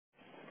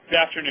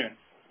Good afternoon.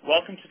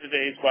 Welcome to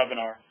today's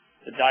webinar,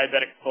 The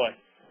Diabetic Foot,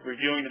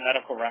 Reviewing the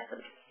Medical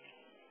Record.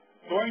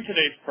 During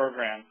today's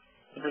program,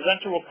 the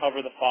presenter will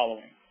cover the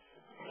following: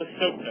 the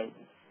S.O.A.P note,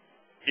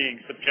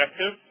 being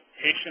subjective,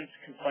 patient's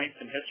complaints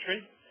and history;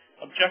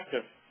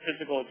 objective,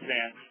 physical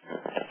exam;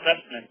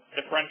 assessment,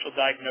 differential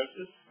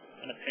diagnosis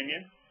and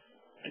opinion;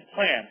 and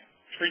plan,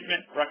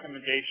 treatment,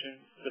 recommendation,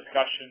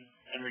 discussion,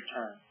 and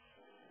return.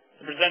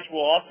 The presenter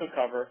will also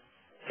cover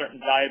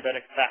certain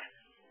diabetic facts.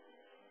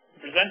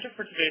 The presenter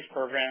for today's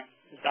program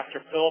is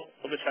Dr. Phillip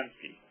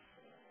Obiedzinski.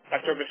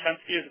 Dr.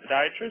 Obiedzinski is a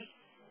podiatrist,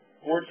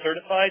 board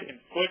certified in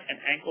foot and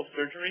ankle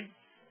surgery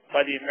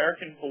by the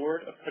American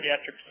Board of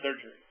Podiatric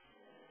Surgery.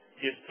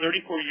 He has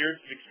 34 years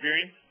of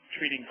experience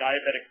treating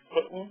diabetic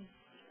foot wounds,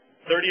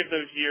 30 of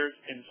those years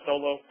in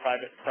solo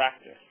private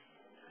practice.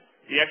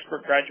 The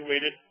expert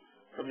graduated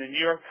from the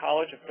New York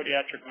College of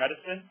Podiatric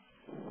Medicine,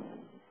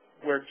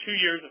 where 2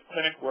 years of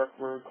clinic work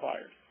were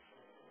required.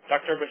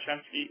 Dr.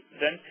 Obiedzinski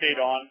then stayed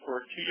on for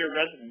a 2-year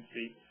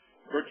residency,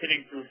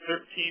 rotating through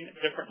 13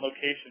 different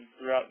locations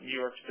throughout New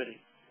York City.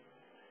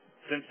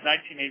 Since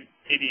 1988,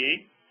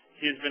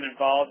 he has been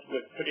involved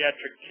with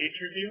podiatric case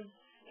review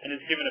and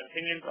has given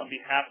opinions on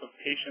behalf of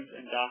patients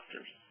and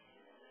doctors.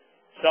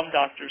 Some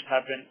doctors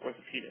have been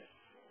orthopedists.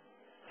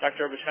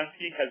 Dr.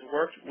 Obiedzinski has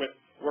worked with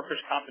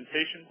Workers'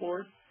 Compensation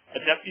Board,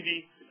 a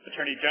Deputy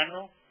Attorney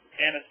General,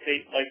 and a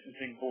state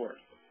licensing board.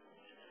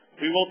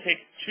 We will take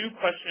 2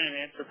 question and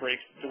answer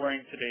breaks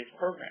during today's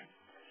program.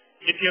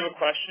 If you have a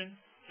question,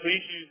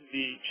 please use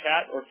the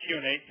chat or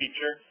Q&A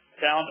feature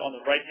found on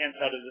the right-hand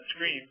side of the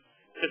screen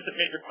to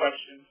submit your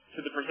questions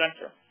to the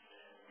presenter.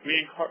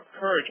 We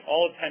encourage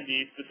all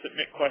attendees to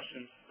submit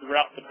questions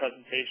throughout the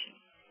presentation.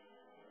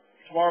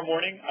 Tomorrow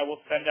morning, I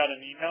will send out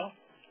an email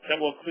that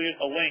will include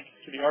a link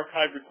to the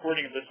archived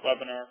recording of this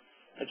webinar,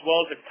 as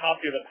well as a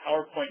copy of the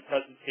PowerPoint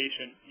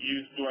presentation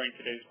used during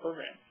today's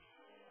program.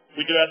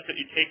 We do ask that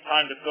you take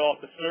time to fill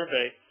out the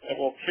survey that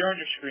will appear on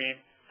your screen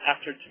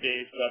after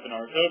today's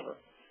webinar is over.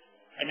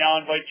 I now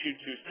invite you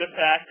to sit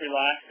back,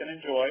 relax, and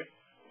enjoy.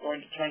 I'm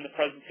going to turn the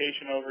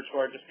presentation over to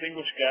our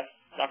distinguished guest,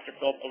 Dr.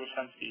 Phillip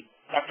Obiedzinski.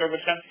 Dr.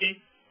 Obiedzinski,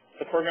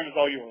 the program is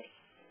all yours.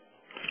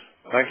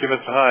 Thank you,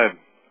 Mr. Hyde,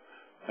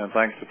 and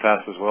thanks to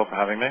TASA as well for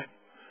having me,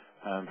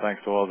 and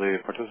thanks to all the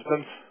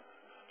participants.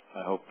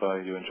 I hope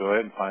you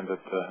enjoy it and find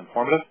it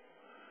informative,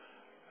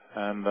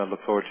 and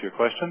look forward to your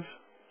questions.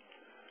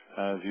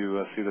 As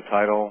you see the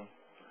title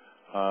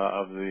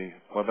of the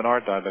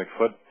webinar, Diabetic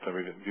Foot,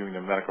 Reviewing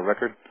the Medical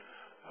Record,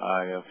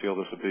 I feel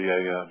this would be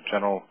a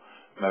general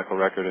medical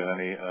record in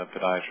any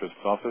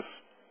podiatrist's office.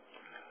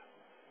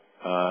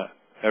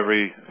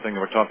 Everything that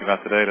we're talking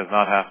about today does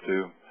not have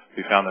to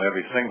be found in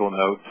every single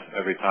note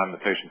every time the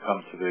patient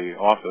comes to the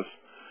office,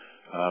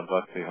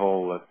 but the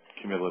whole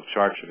cumulative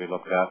chart should be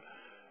looked at,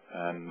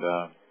 and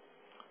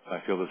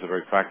I feel this is a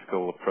very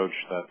practical approach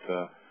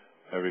that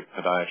every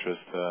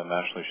podiatrist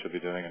nationally should be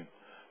doing and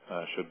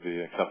should be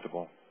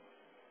acceptable.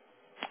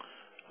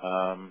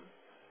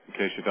 In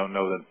case you don't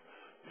know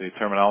the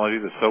terminology,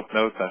 the S.O.A.P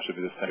note, that should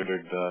be the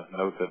standard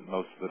note that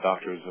most of the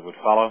doctors would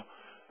follow,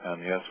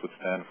 and the S would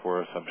stand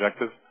for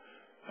subjective,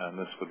 and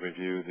this would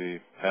review the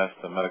past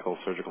medical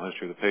surgical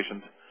history of the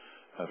patient,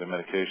 their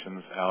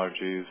medications,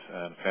 allergies,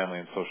 and family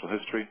and social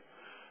history.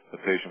 The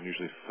patient would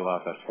usually fill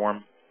out that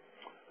form.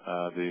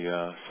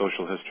 The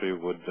social history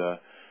would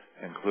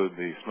include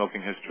the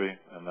smoking history,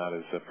 and that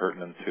is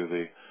pertinent to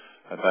the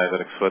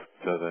diabetic foot,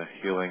 the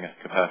healing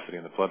capacity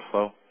and the blood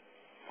flow.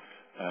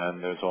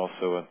 And there's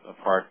also a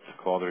part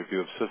called the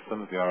review of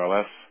systems, the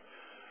ROS,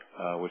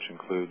 which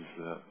includes,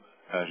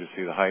 as you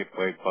see, the height,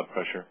 weight, blood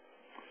pressure.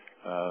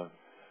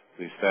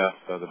 The staff,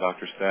 the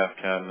doctor's staff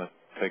can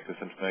take this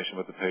information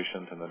with the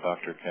patient, and the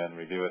doctor can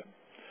review it.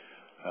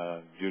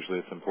 Usually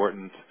it's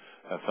important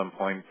at some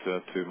point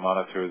to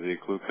monitor the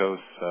glucose,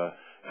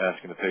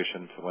 asking the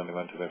patient when they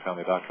went to their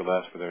family doctor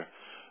last for their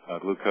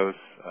glucose,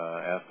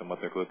 ask them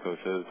what their glucose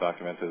is,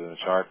 documented in a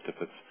chart if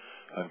it's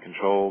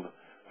uncontrolled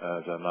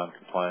as a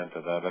non-compliant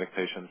diabetic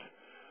patient,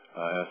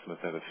 ask them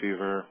if they have a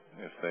fever,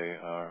 if they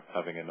are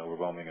having an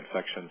overwhelming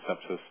infection,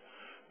 sepsis,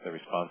 their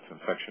response to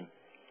infection,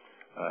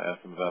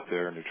 ask them about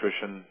their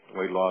nutrition,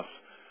 weight loss,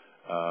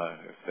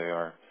 if they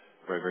are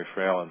very, very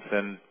frail and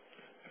thin,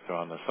 if they're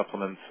on the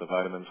supplements, the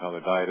vitamins, how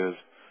their diet is,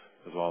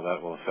 as all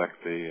that will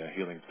affect the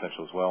healing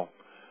potential as well.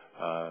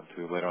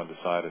 To later on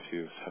decide if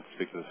you have to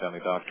speak to the family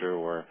doctor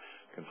or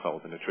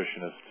consult with a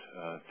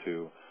nutritionist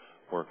to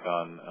work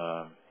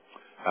on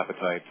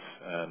appetite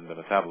and the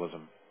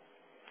metabolism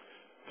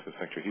to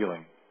affect your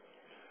healing.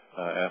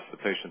 Ask the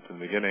patient in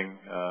the beginning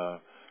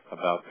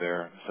about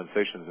their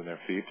sensations in their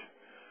feet.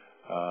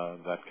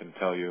 That can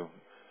tell you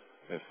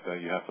if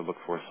you have to look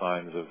for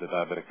signs of the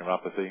diabetic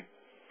neuropathy,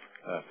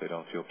 if they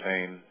don't feel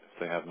pain, if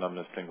they have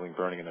numbness, tingling,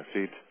 burning in their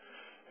feet,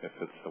 if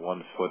it's the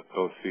one foot,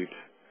 both feet.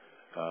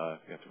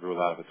 You have to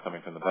rule out if it's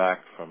coming from the back,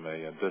 from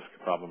a disc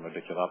problem,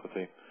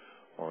 radiculopathy,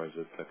 or is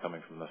it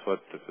coming from the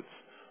foot? If it's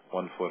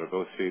one foot or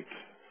both feet,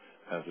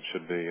 as it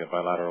should be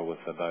bilateral with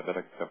a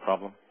diabetic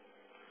problem.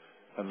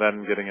 And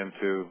then getting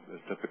into the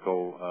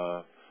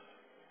typical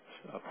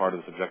a part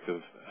of the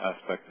subjective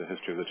aspect, the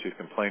history of the chief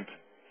complaint,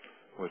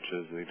 which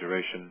is the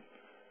duration,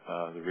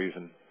 the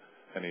reason,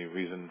 any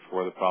reason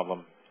for the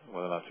problem,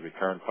 whether or not it's a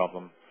recurrent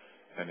problem,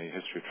 any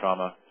history of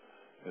trauma.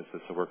 Is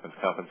this a workman's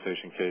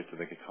compensation case? Did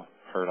they get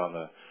hurt on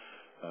the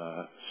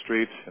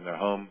street, in their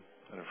home,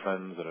 at their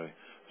friends, at a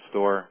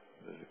store?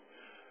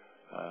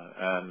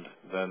 And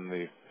then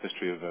the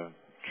history of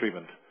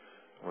treatment.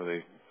 Were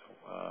they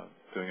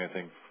doing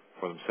anything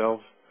for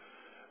themselves?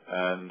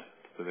 And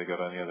did they go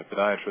to any other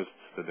podiatrists?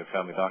 Did their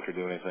family doctor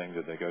do anything?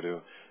 Did they go to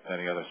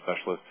any other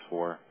specialists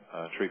for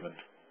treatment?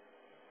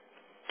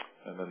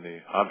 And then the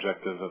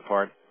objective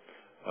part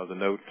of the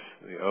note,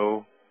 the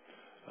O.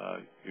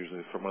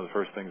 Usually one of the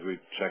first things we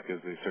check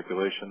is the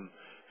circulation,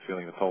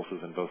 feeling the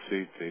pulses in both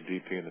feet, the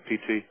DP and the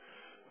PT,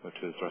 which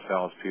is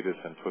dorsalis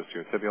pedis and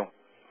posterior tibial,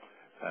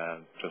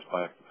 and just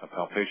by a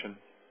palpation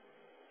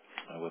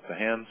with the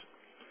hands.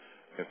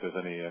 If there's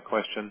any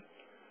question,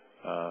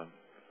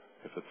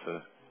 if it's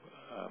a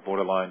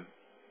borderline,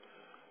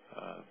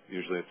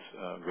 usually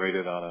it's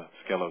graded on a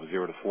scale of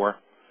 0 to 4.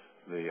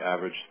 The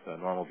average, the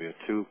normal would be a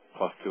 2,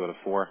 plus 2 out of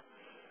 4.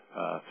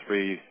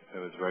 3, it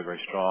was very, very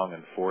strong,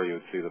 and 4, you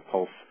would see the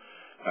pulse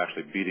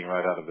actually beating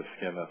right out of the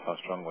skin. That's how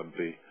strong it would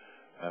be.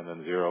 And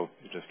then 0,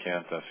 you just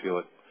can't feel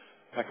it.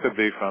 That could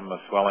be from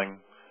swelling,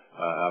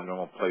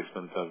 abnormal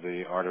placement of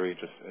the artery.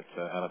 It's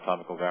an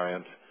anatomical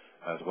variant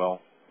as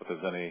well. If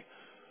there's any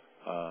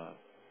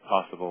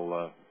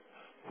possible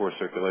poor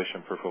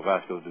circulation, peripheral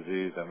vascular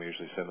disease, then we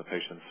usually send the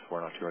patients for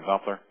an arterial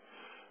Doppler.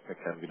 It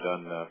can be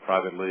done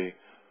privately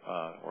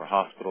or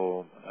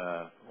hospital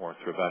or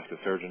through a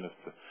vascular surgeon. If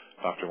the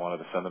doctor wanted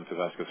to send them to a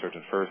vascular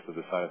surgeon first to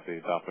decide if the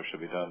Doppler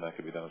should be done, that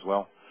could be done as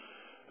well.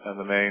 And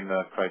the main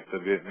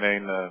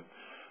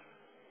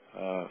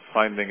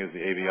finding is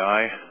the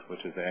ABI,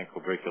 which is the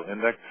ankle brachial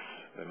index.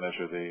 They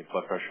measure the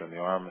blood pressure in the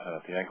arm and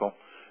at the ankle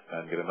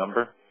and get a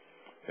number.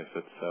 If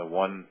it's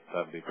 1,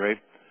 that would be great.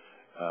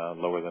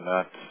 Lower than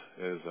that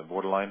is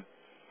borderline.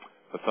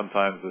 But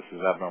sometimes this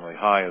is abnormally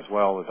high as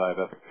well, the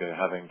diabetic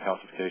having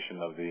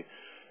calcification of the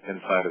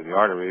inside of the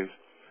arteries.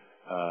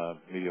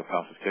 Medial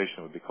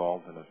calcification would be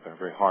called, and if they're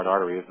very hard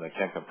arteries and they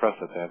can't compress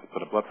it, they have to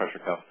put a blood pressure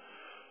cuff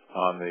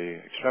on the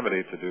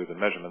extremity to do the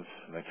measurements,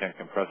 and they can't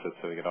compress it,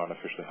 so you get an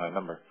artificially high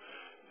number.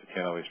 You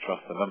can't always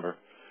trust the number,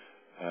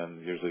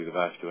 and usually the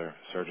vascular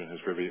surgeon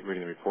who's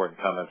reading the report and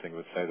commenting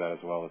would say that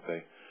as well, that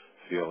they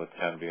feel it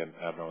can be an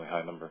abnormally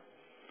high number.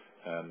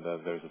 And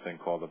there's a thing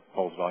called the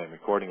pulse volume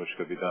recording, which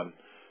could be done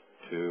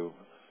to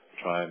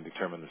try and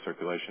determine the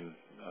circulation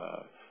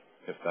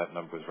if that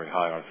number is very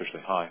high,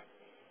 artificially high.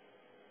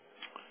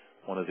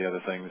 One of the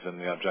other things in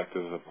the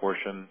objective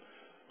portion,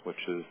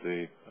 which is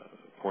the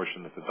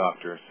portion that the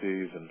doctor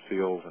sees and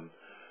feels and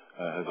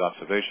his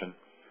observation,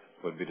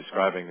 would be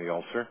describing the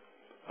ulcer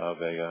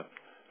of a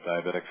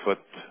diabetic foot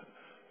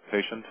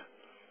patient.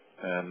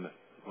 And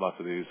lots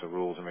of these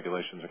rules and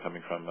regulations are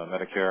coming from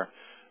Medicare,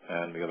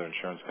 and the other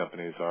insurance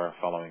companies are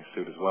following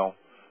suit as well.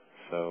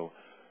 So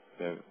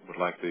they would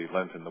like the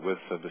length and the width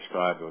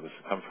described, or the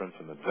circumference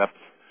and the depth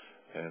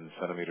in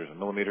centimeters and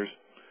millimeters,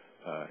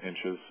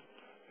 inches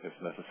if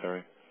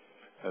necessary.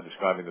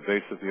 Describing the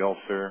base of the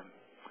ulcer,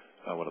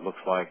 what it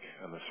looks like,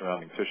 and the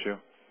surrounding tissue.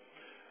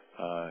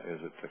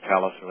 Is it a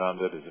callus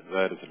around it? Is it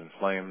red? Is it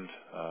inflamed?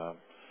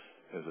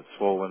 Is it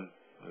swollen?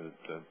 Is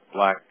it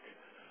black?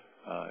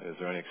 Is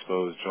there any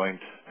exposed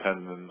joint,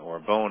 tendon, or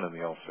bone in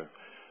the ulcer?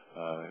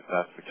 If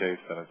that's the case,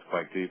 then it's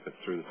quite deep. It's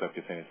through the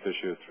subcutaneous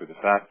tissue, it's through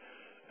the fat,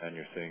 and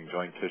you're seeing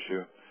joint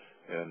tissue.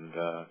 And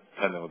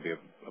tendon would be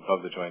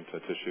above the joint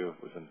tissue if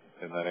it was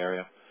in that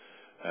area.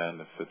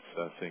 And if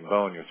it's seeing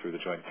bone, you're through the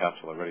joint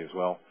capsule already as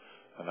well,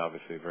 and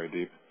obviously very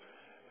deep.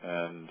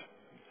 And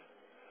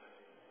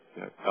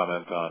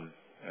comment on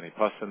any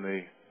pus in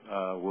the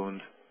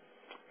wound,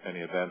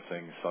 any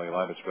advancing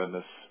cellulitis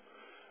redness.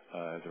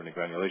 Is there any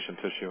granulation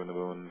tissue in the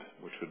wound,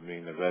 which would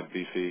mean the red,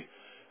 beefy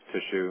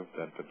tissue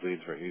that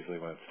bleeds very easily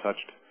when it's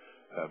touched?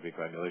 That would be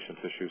granulation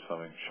tissue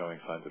showing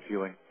signs of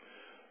healing.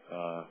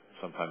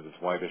 Sometimes it's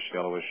whitish,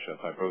 yellowish,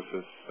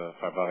 fibrosis,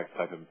 fibrotic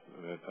type of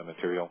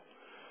material,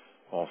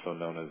 also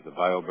known as the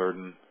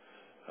bioburden,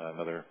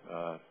 another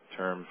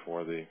term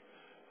for the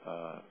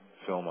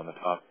film on the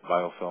top,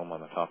 biofilm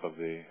on the top of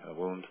the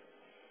wound.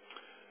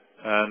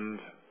 And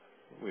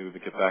we would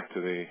get back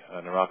to the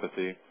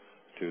neuropathy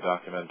to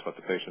document what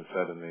the patient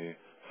said in the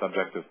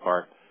subjective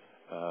part,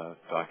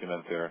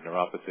 document their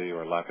neuropathy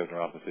or lack of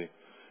neuropathy,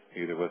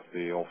 either with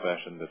the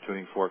old-fashioned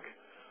tuning fork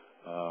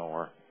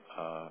or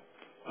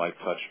light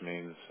touch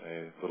means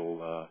a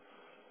little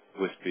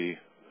wispy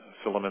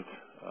filament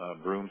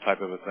broom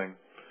type of a thing.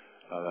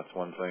 That's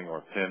one thing,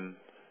 or pin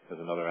is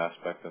another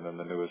aspect. And then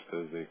the newest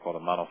is called a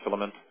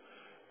monofilament,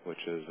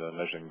 which is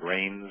measuring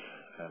grains,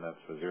 and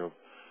that's a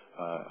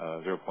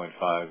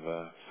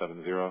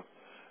 0.570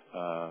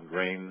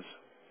 grains.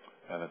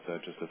 And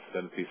it's just a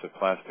thin piece of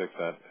plastic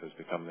that has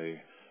become the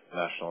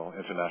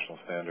international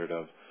standard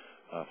of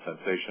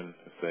sensation.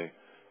 If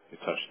you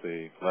touch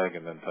the leg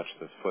and then touch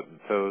the foot and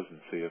toes and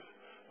see if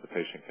the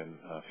patient can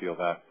feel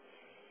that.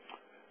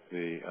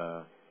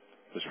 The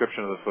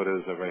Description of the foot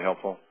is very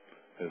helpful.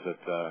 Is it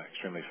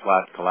extremely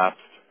flat, collapsed,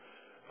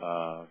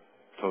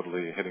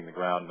 totally hitting the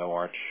ground, no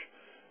arch?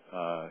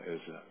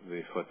 Is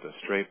the foot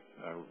straight,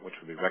 which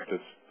would be rectus?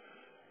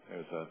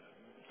 There's a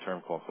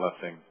term called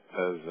collapsing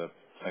pes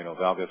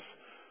valgus,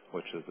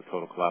 which is the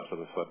total collapse of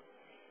the foot.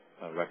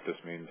 Rectus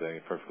means a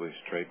perfectly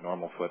straight,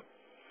 normal foot.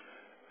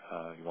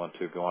 You want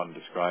to go on and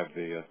describe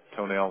the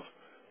toenails,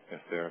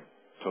 if they're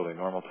totally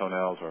normal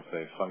toenails or if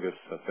they fungus,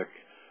 thick,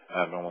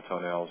 abnormal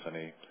toenails,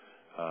 any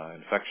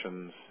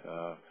infections,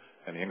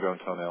 any ingrown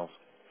toenails.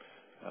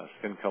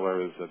 Skin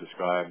color is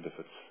described if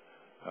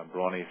it's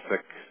brawny,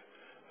 thick,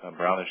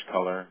 brownish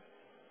color.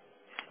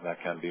 That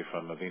can be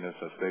from a venous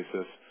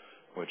stasis,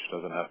 which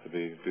doesn't have to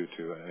be due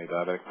to any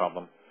diabetic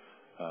problem,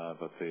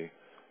 but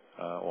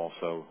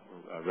also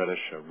reddish.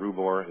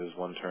 Rubor is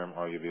one term,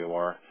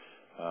 R-U-B-O-R,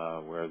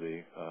 where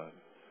the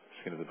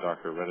skin is a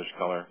darker reddish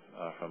color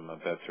from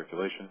bad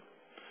circulation.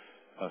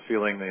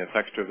 Feeling the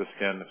texture of the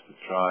skin, if it's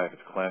dry, if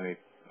it's clammy,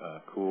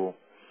 cool,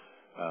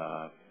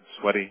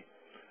 sweaty.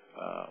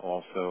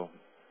 Also,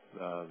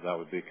 that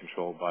would be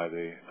controlled by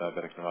the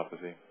diabetic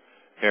neuropathy.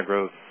 Hair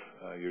growth,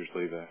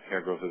 usually the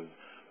hair growth is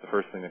the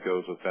first thing that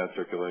goes with bad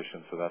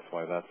circulation, so that's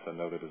why that's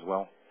noted as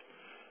well.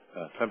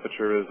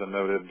 Temperature is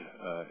noted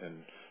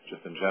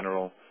just in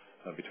general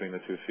between the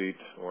 2 feet,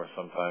 or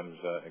sometimes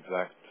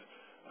exact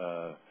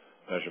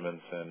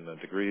measurements in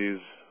degrees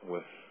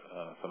with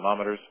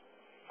thermometers.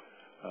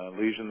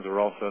 Lesions are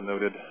also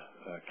noted,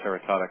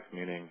 keratotic,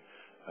 meaning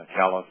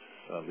callus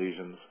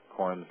lesions,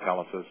 corns,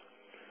 calluses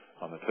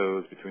on the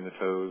toes, between the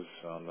toes,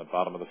 on the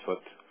bottom of the foot.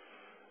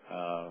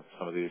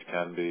 Some of these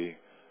can be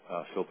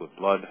filled with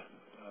blood,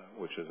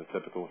 which is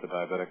typical with a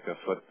diabetic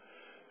foot,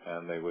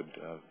 and that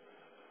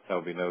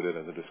would be noted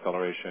as a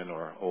discoloration,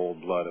 or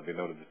old blood. It would be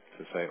noted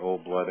to say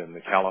old blood in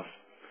the callus.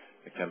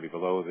 It can be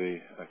below the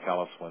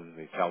callus when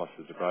the callus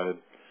is debrided,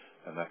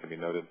 and that can be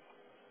noted.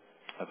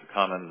 That's a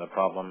common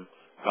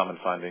common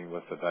finding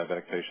with the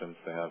diabetic patients.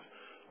 They have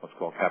what's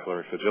called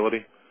capillary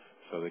fragility,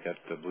 so they get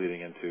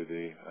bleeding into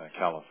the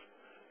callus,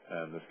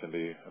 and this can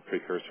be a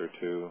precursor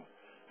to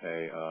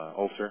a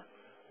ulcer.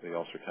 The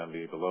ulcer can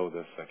be below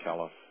this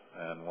callus,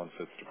 and once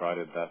it's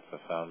debrided, that's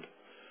found.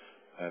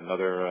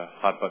 Another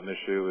hot button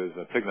issue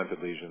is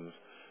pigmented lesions,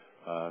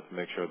 to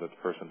make sure that the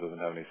person doesn't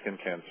have any skin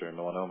cancer and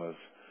melanomas.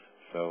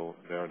 So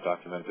they're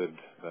documented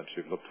that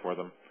you've looked for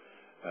them,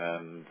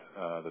 and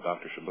the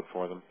doctor should look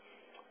for them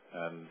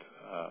and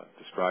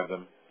describe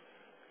them.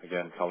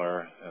 Again,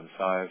 color and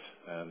size,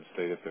 and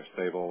state if they're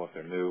stable, if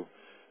they're new,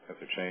 if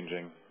they're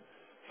changing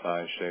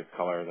size, shape,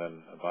 color.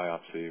 Then a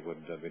biopsy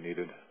would be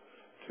needed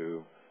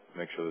to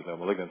make sure there's no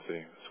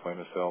malignancy,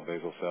 squamous cell,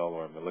 basal cell,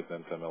 or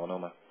malignant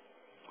melanoma.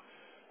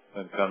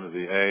 Then comes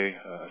the A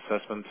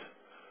assessment,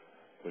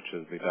 which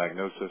is the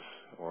diagnosis,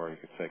 or you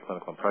could say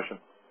clinical impression.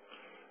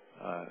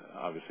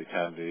 Obviously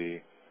can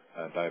be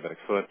diabetic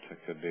foot, it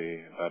could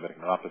be diabetic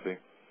neuropathy.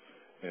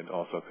 It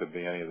also could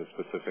be any of the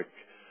specific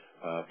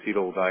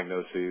pedal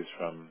diagnoses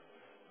from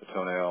the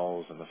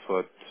toenails and the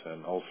foot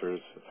and ulcers,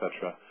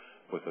 etc.,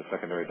 with a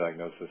secondary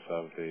diagnosis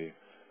of the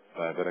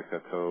diabetic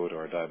code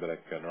or diabetic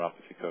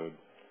neuropathy code.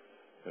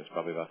 There's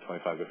probably about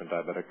 25 different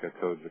diabetic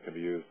codes that can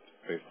be used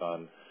based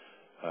on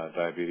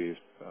diabetes,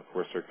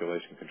 poor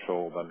circulation,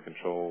 controlled,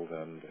 uncontrolled,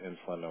 and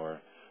insulin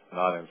or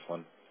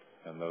non-insulin,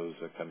 and those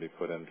can be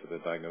put into the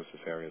diagnosis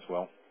area as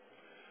well.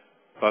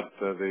 But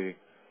the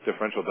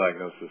differential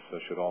diagnosis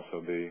should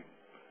also be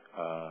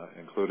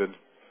included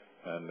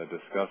and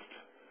discussed.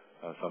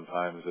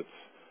 Sometimes it's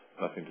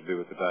nothing to do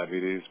with the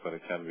diabetes, but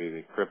it can be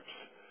the CRIPS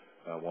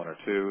 1 or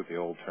 2, the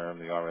old term,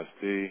 the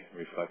RSD,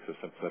 reflexive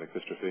sympathetic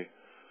dystrophy,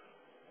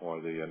 or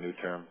the new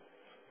term,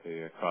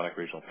 the chronic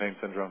regional pain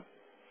syndrome.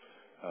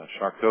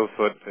 Charcot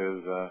foot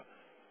is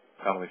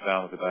commonly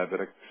found with the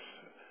diabetics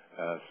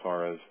as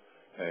far as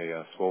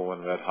a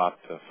swollen, red-hot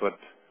foot,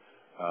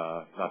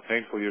 not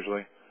painful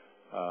usually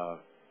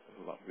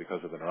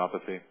because of the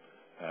neuropathy,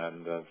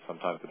 and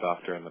sometimes the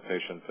doctor and the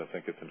patient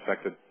think it's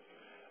infected,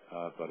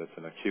 but it's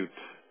an acute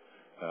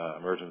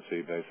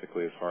emergency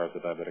basically as far as the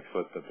diabetic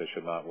foot, that they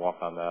should not walk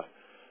on that,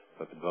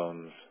 that the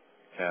bones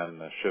can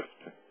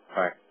shift,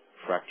 crack,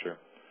 fracture,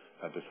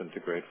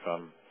 disintegrate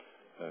from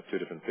 2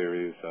 different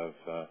theories of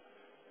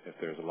if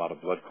there's a lot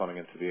of blood coming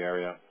into the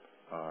area,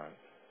 or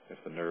if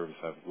the nerves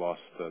have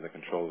lost the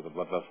control of the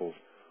blood vessels,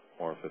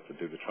 or if it's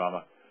due to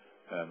trauma,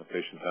 and the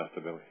patient has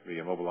to be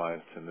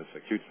immobilized in this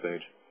acute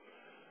stage.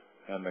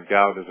 And the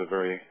gout is a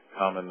very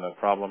common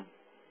problem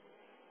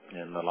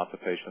in lots of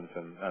patients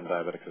and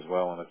diabetics as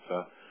well, and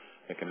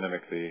it can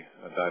mimic the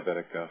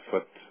diabetic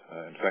foot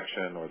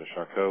infection or the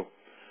Charcot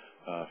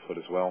foot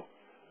as well,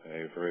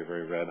 a very,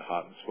 very red,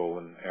 hot, and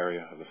swollen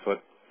area of the foot,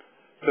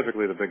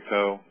 typically the big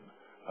toe,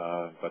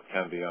 but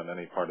can be on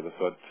any part of the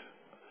foot,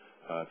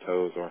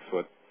 toes or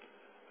foot,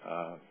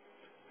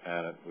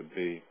 and it would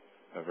be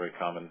very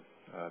common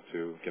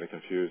to get it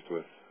confused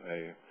with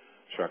a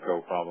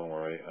Charcot problem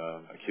or a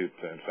acute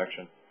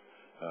infection,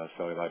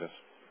 cellulitis,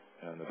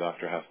 and the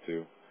doctor has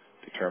to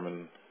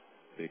determine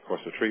the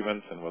course of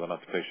treatment and whether or not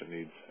the patient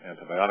needs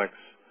antibiotics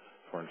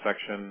for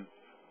infection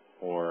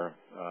or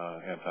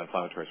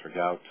anti-inflammatories for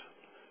gout,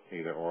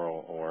 either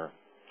oral or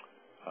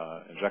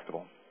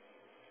injectable.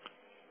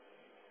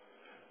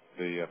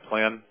 The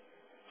plan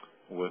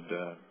would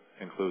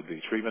include the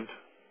treatment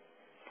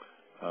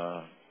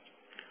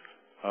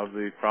of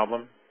the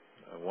problem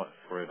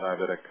for a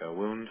diabetic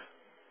wound.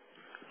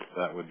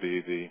 That would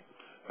be the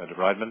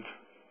debridement,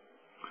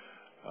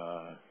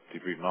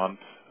 debridement,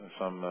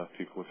 some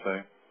people would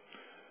say.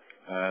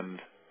 And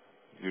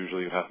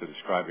usually you have to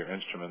describe your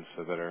instruments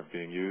that are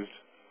being used.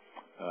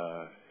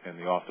 In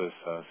the office,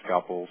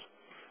 scalpels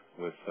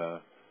with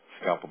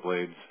scalpel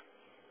blades.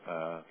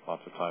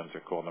 Lots of times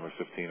they're called number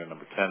 15 and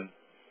number 10.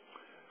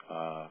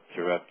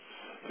 Curettes,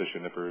 tissue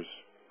nippers,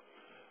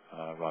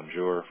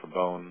 rongeur for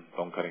bone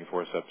cutting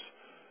forceps,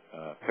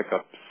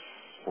 pickups,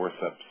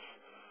 forceps,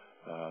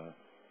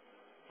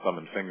 thumb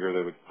and finger,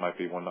 there might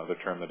be one other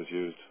term that is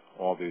used.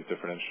 All these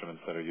different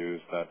instruments that are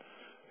used, that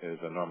is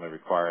normally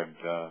required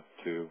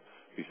to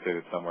be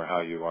stated somewhere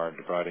how you are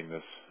debriding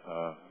this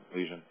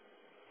lesion.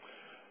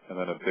 And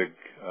then a big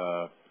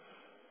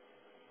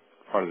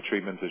part of the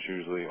treatment is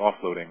usually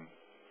offloading,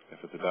 if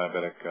it's a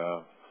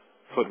diabetic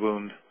foot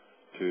wound,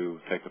 to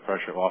take the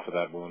pressure off of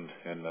that wound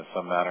in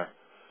some manner.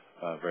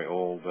 Very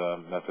old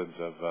methods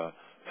of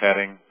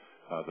padding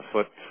the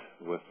foot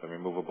with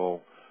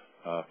removable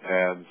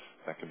pads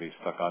that can be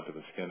stuck onto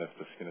the skin if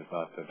the skin is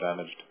not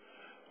damaged,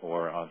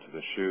 or onto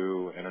the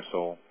shoe, inner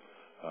sole,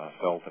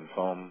 felt and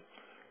foam.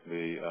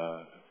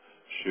 The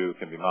shoe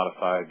can be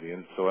modified, the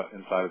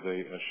inside of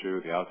the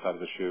shoe, the outside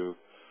of the shoe.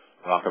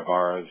 Rocker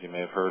bars you may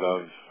have heard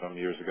of from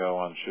years ago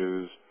on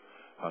shoes,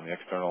 on the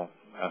external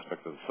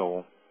aspect of the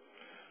sole.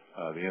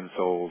 The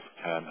insoles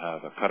can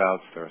have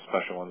cutouts. There are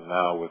special ones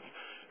now with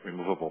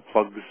removable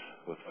plugs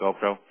with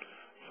Velcro.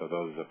 So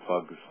those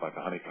plugs, like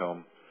a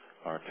honeycomb,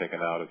 are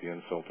taken out of the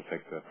insole to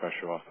take the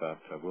pressure off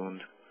that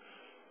wound.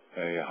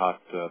 A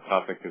hot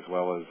topic as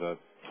well as a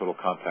total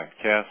contact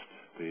cast,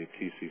 the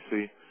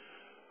TCC.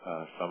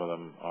 Some of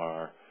them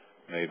are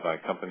made by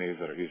companies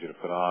that are easy to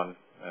put on,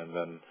 and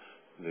then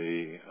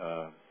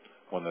the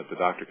one that the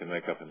doctor can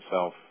make up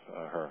himself,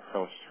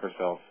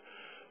 herself,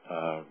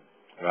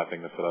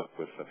 wrapping the foot up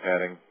with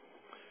padding,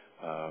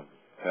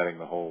 padding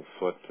the whole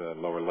foot,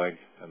 lower leg,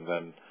 and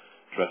then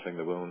dressing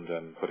the wound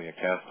and putting a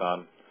cast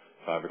on,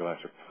 fiberglass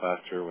or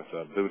plaster with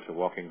a boot, a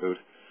walking boot,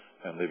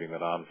 and leaving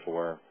it on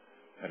for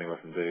anywhere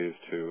from days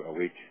to a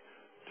week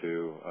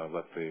to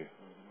let the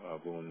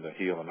wound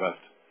heal and rest.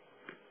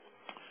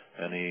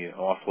 Any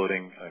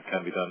offloading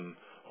can be done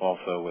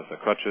also with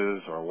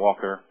crutches or a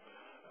walker,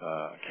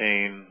 a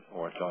cane,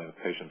 or telling the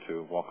patient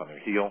to walk on their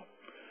heel.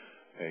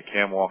 A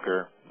cam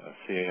walker,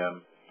 a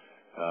CAM,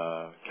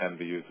 can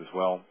be used as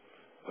well.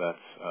 That's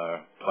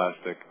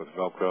plastic with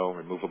Velcro,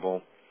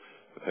 removable.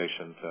 The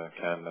patient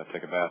can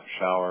take a bath or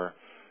shower,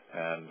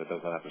 and it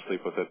doesn't have to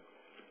sleep with it,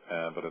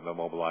 but it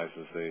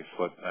immobilizes the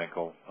foot,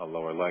 ankle,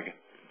 lower leg.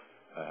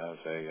 Has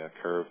a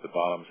curve at the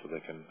bottom so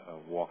they can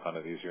walk on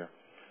it easier.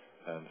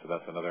 And so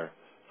that's another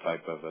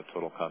type of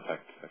total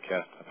contact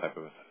cast type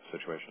of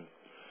situation.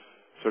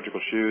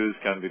 Surgical shoes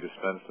can be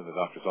dispensed in the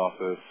doctor's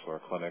office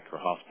or clinic or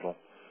hospital.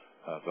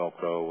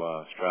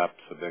 Velcro straps,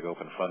 a big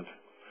open front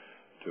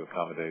to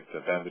accommodate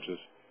bandages.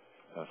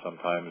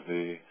 Sometimes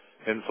the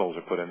insoles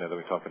are put in there that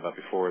we talked about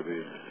before.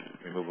 The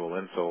removable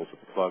insoles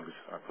with the plugs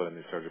are put in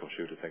the surgical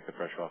shoe to take the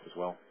pressure off as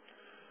well.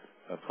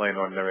 A plain,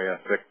 ordinary,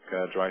 thick,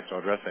 dry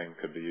straw dressing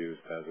could be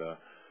used as a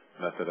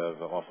method of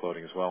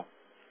offloading as well.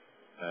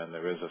 And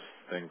there is a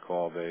thing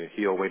called a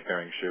heel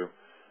weight-bearing shoe.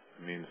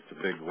 It means it's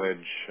a big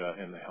wedge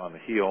on the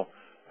heel,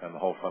 and the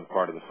whole front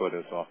part of the foot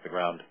is off the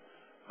ground.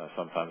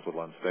 Sometimes a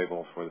little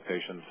unstable for the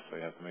patient, so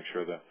you have to make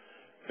sure the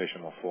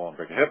patient will fall and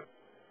break a hip.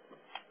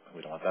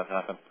 We don't want that to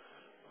happen,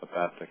 but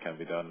that can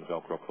be done,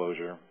 Velcro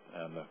closure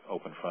and the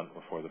open front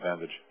before the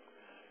bandage.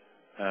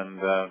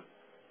 And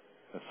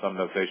some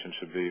notation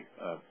should be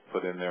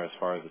put in there as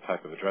far as the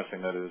type of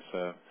dressing that is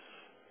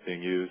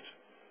being used.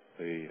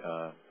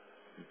 The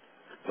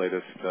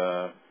latest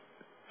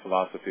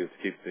philosophy is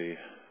to keep the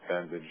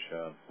bandage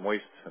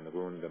moist and the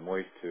wound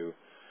moist to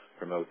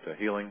promote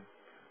healing.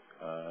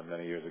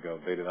 Many years ago,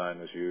 betadine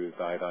was used,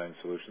 iodine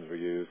solutions were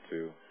used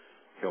to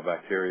kill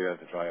bacteria,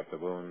 to dry up the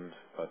wound,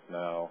 but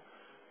now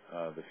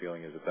the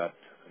feeling is that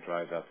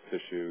dries out the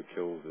tissue,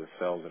 kills the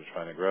cells that are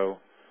trying to grow,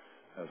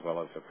 as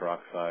well as the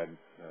peroxide.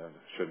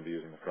 Shouldn't be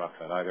using the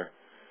peroxide either,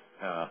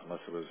 unless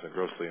it was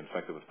grossly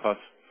infected with pus,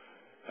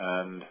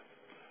 and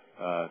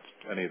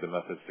any of the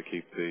methods to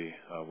keep the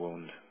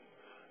wound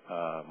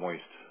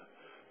moist.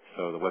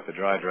 So the wet to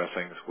dry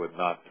dressings would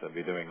not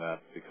be doing that,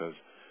 because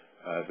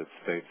as it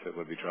states, it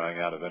would be drying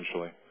out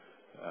eventually.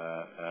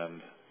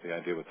 And the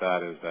idea with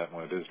that is that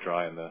when it is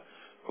dry and the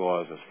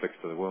gauze is fixed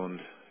to the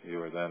wound,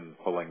 you are then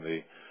pulling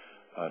the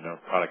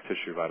necrotic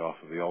tissue right off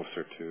of the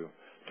ulcer to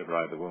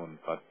debride the wound.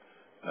 But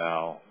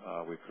now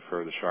we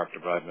prefer the sharp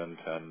debridement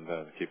and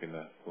keeping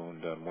the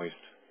wound moist.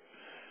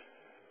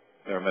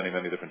 There are many,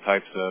 many different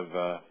types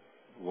of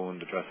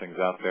wound dressings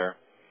out there,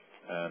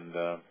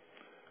 and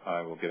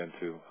I will get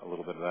into a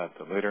little bit of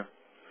that later.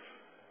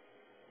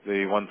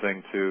 The one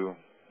thing to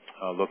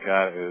look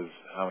at is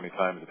how many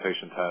times the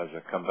patient has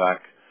come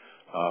back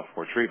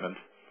for treatment.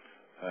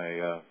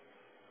 A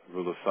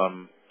rule of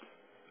thumb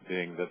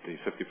being that the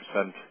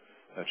 50%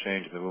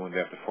 change in the wound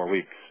after 4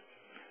 weeks.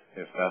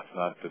 If that's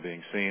not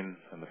being seen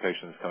and the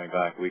patient is coming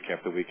back week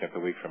after week after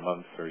week for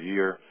months or a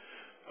year,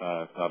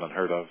 it's not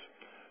unheard of,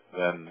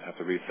 then have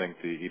to rethink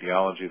the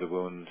etiology of the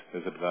wound.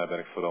 Is it a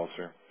diabetic foot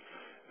ulcer?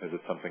 Is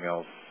it something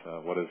else?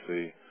 What is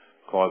the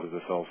cause of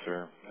this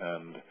ulcer?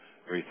 And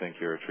rethink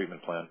your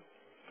treatment plan.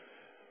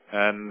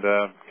 And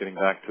getting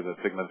back to the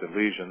pigmented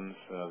lesions,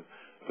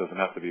 it doesn't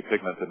have to be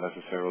pigmented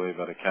necessarily,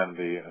 but it can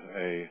be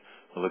a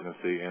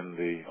malignancy in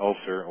the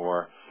ulcer,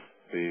 or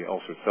the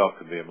ulcer itself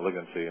could be a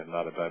malignancy and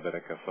not a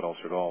diabetic foot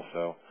ulcer at all.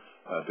 So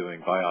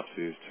doing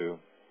biopsies to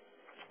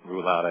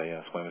rule out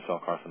a squamous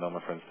cell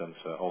carcinoma, for instance,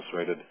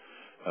 ulcerated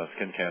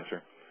skin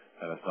cancer,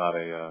 and it's not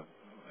a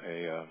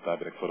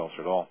diabetic foot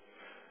ulcer at all,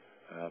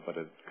 but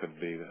it could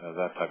be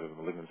that type of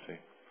malignancy.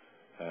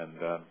 And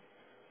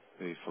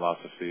the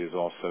philosophy is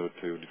also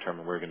to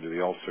determine where you're going to do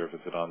the ulcer, if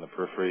it's on the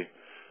periphery,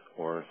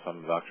 or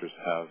some doctors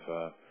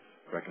have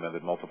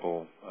recommended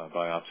multiple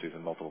biopsies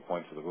in multiple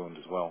points of the wound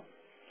as well.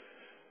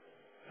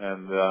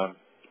 And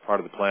part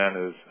of the plan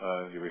is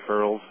your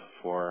referrals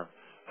for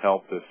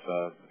help if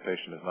the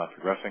patient is not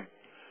progressing.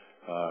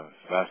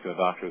 Vascular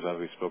doctors, as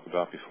we spoke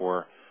about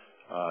before,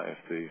 if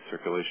the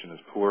circulation is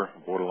poor,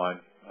 borderline,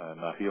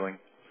 not healing.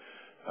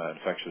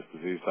 Infectious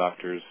disease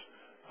doctors,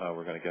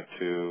 we're going to get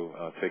to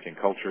taking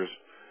cultures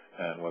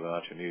and whether or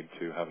not you need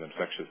to have an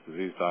infectious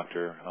disease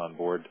doctor on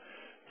board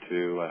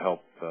to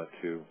help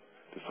to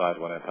decide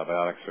when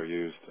antibiotics are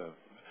used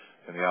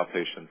in the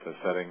outpatient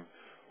setting,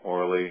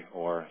 orally,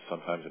 or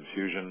sometimes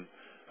infusion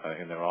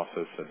in their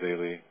office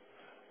daily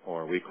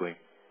or weekly.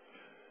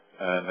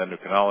 And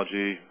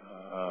endocrinology,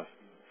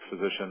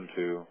 physician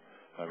to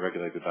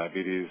regulate the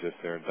diabetes if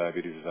their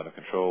diabetes is out of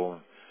control.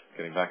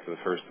 Getting back to the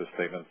first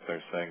statement,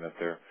 they're saying that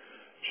their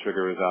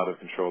sugar is out of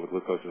control, the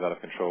glucose is out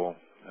of control,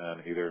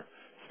 and either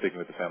speaking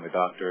with the family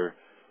doctor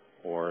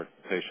or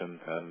patient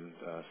and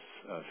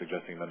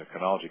suggesting an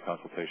endocrinology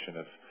consultation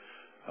if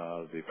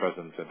the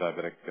present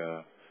diabetic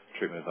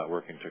treatment is not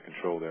working to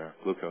control their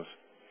glucose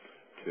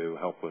to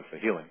help with the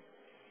healing.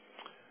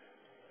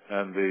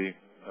 And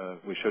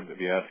we should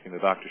be asking, the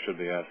doctor should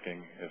be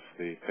asking if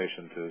the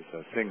patient is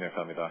seeing their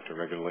family doctor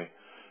regularly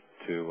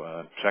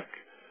to check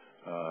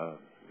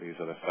these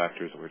other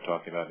factors that we're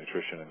talking about,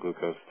 nutrition and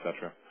glucose,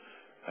 etc.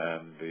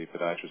 And the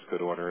podiatrist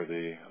could order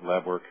the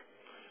lab work,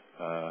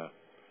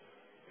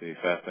 the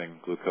fasting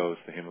glucose,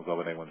 the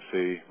hemoglobin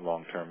A1C,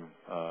 long-term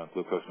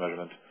glucose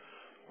measurement,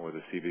 or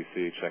the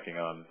CBC, checking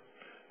on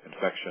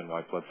infection,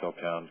 white blood cell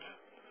count,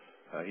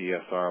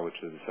 ESR, which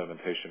is the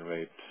sedimentation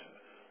rate,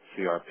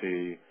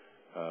 CRP,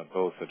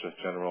 both are just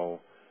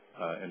general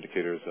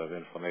indicators of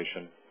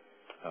inflammation,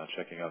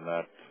 checking on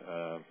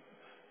that,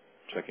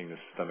 checking the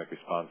systemic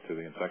response to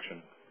the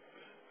infection.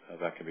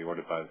 That can be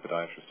ordered by the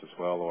podiatrist as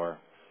well, or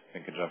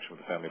in conjunction with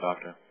the family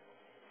doctor.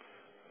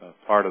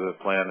 Part of the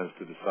plan is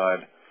to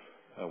decide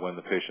when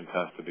the patient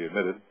has to be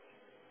admitted.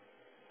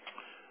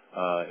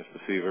 If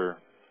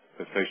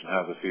the patient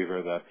has a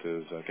fever that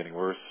is getting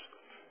worse,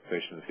 the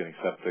patient is getting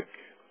septic,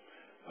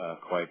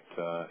 quite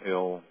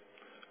ill,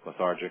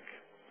 lethargic,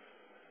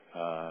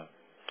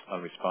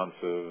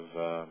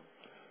 unresponsive,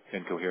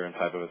 incoherent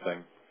type of a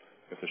thing.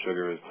 If the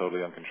sugar is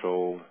totally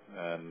uncontrolled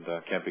and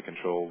can't be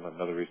controlled,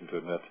 another reason to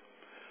admit.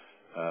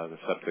 The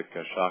septic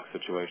shock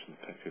situation,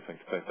 if you think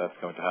that's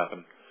going to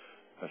happen.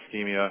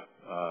 Ischemia,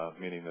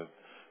 meaning the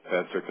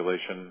bad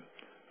circulation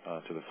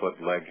to the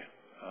foot, leg.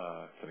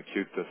 It's an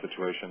acute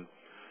situation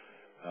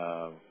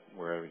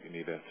where you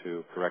need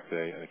to correct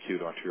an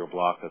acute arterial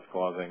block that's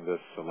causing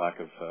this lack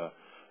of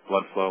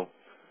blood flow,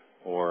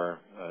 or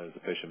is the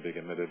patient being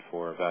admitted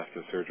for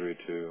vascular surgery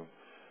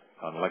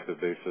on an elective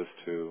basis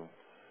to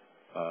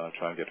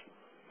try and get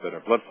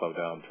better blood flow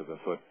down to the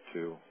foot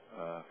to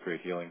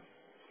create healing.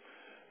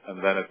 And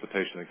then if the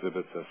patient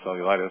exhibits a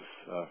cellulitis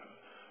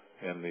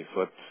in the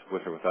foot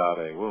with or without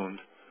a wound,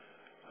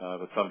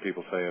 but some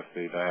people say if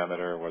the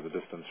diameter or the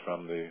distance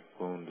from the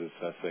wound is,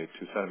 say,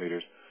 2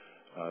 centimeters,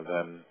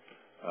 then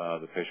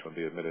the patient would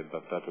be admitted,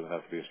 but that doesn't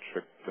have to be a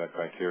strict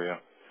criteria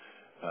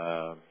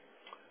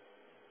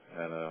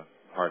and a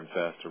hard and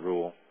fast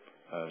rule,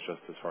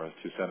 just as far as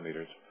 2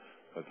 centimeters.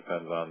 But it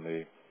depends on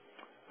the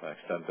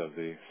extent of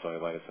the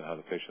cellulitis and how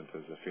the patient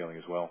is feeling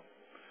as well.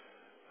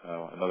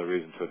 Another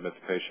reason to admit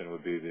the patient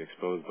would be the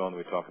exposed bone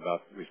we spoke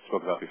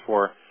about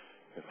before.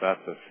 If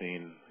that's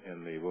seen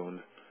in the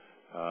wound,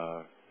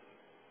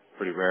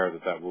 pretty rare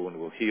that wound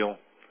will heal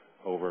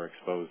over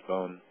exposed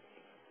bone.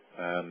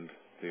 And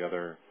the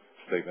other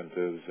statement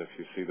is if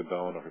you see the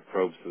bone or if it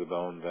probes to the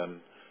bone,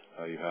 then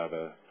you have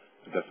a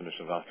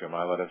definition of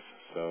osteomyelitis,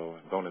 so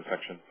bone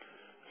infection.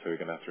 So you're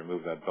going to have to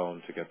remove that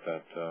bone to get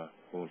that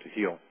wound to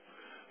heal.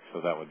 So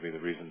that would be the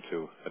reason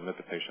to admit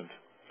the patient.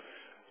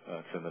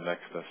 It's in the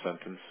next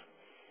sentence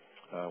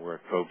where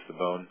it probes the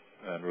bone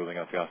and ruling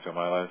out the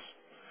osteomyelitis.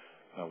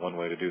 One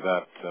way to do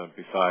that,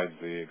 besides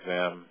the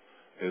exam,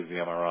 is the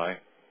MRI.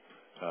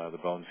 The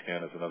bone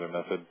scan is another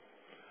method.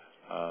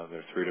 There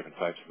are 3 different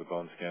types of the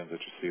bone scans that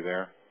you see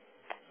there.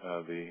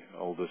 The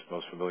oldest,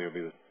 most familiar would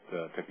be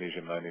the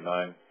technetium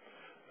 99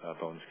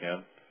 bone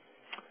scan.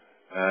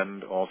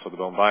 And also the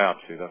bone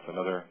biopsy. That's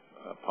another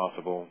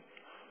possible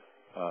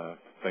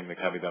thing that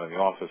can be done in the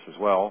office as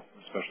well,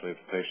 especially if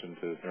the patient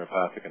is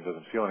neuropathic and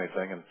doesn't feel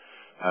anything and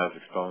has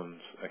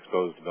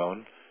exposed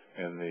bone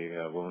in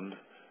the wound.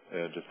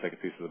 Just take a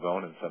piece of the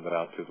bone and send it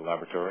out to the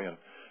laboratory and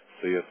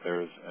see if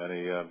there's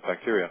any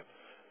bacteria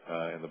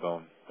in the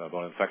bone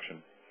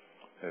infection.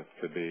 It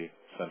could be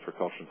sent for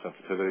culture and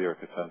sensitivity, or it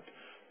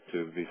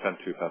could be sent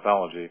to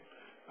pathology,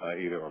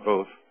 either or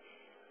both,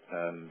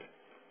 and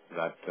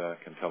that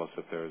can tell us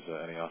if there's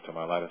any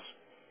osteomyelitis.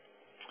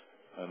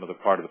 Another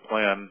part of the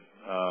plan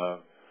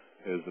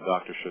is the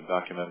doctor should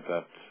document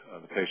that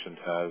the patient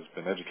has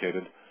been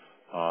educated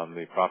on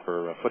the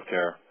proper foot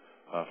care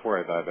for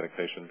a diabetic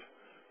patient,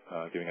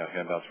 giving out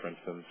handouts, for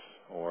instance,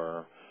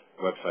 or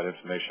website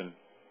information.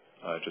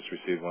 I just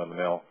received one in the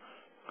mail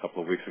a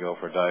couple of weeks ago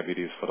for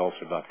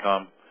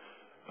diabetesfootulcer.com,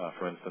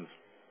 for instance,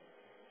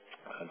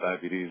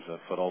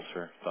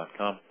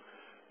 diabetesfootulcer.com,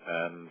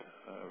 and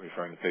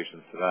referring the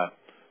patients to that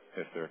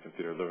if they're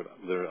computer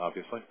literate,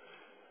 obviously,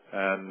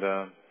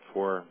 and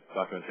for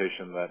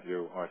documentation that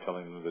you are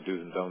telling them the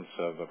do's and don'ts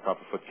of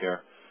proper foot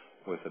care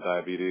with the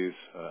diabetes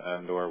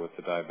and or with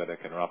the diabetic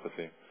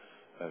neuropathy,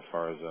 as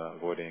far as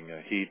avoiding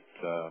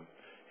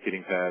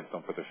heating pads,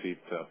 don't put their feet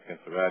up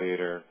against the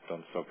radiator,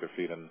 don't soak their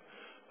feet in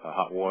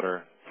hot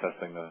water,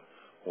 testing the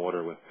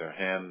water with their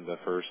hand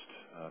first,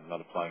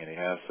 not applying any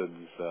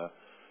acids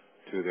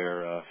to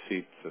their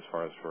feet as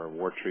far as for a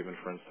wart treatment,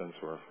 for instance,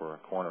 or for a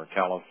corn or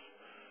callus,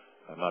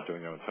 not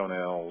doing their own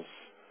toenails,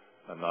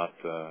 not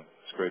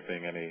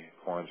scraping any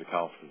corns or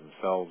calluses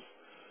themselves,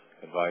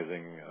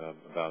 advising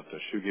about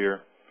shoe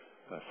gear,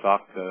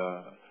 sock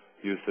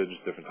usage,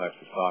 different types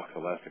of socks,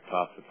 elastic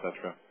tops,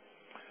 etc.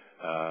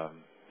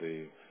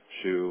 The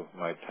shoe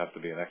might have to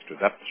be an extra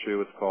depth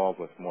shoe, it's called,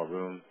 with more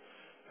room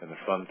in the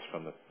front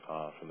from the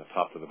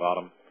top to the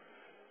bottom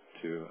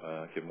to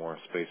give more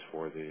space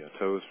for the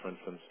toes, for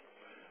instance.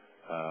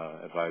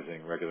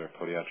 Advising regular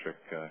podiatric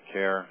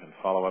care and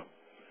follow-up,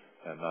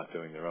 and not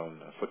doing their own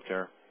foot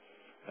care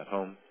at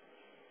home.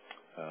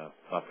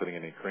 Not putting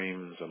any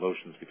creams or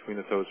lotions between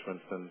the toes, for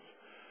instance,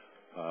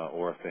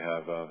 or if they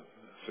have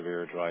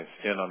severe dry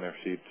skin on their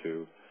feet,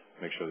 to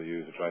make sure they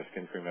use a dry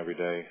skin cream every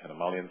day, an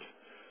emollient,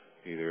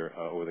 either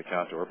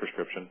over-the-counter or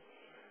prescription.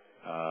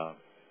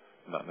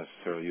 Not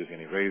necessarily using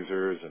any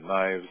razors and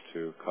knives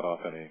to cut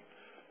off any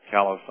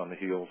callus on the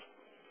heels.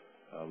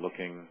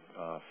 Looking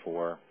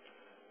for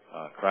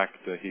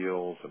cracked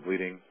heels,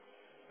 bleeding,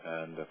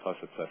 and pus,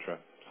 etc.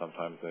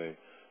 Sometimes they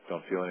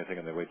don't feel anything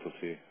and they wait till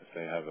see if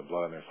they have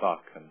blood on their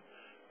sock, and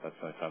that's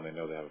the only time they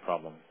know they have a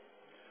problem.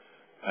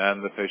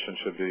 And the patient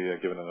should be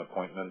given an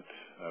appointment,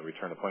 a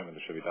return appointment.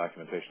 There should be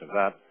documentation of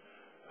that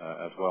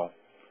as well,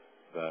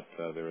 that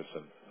there is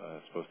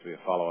supposed to be a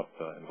follow-up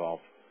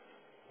involved,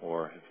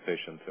 or if the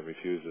patient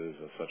refuses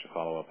such a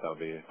follow-up, that will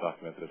be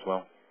documented as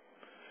well.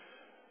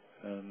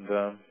 And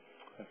I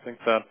think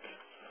that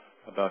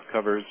about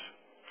covers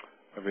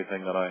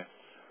everything that I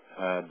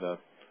had to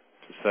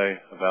say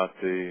about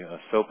the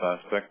S.O.A.P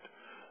aspect.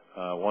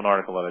 One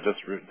article that I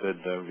just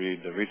did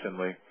read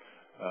recently,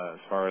 as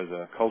far as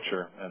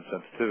culture and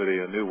sensitivity,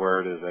 a new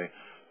word is a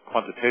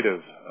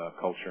quantitative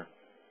culture.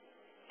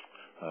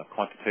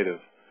 Quantitative,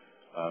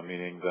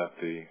 meaning that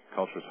the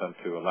culture is sent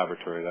to a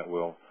laboratory that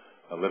will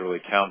literally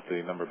count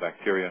the number of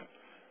bacteria,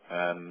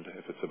 and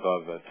if it's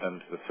above 10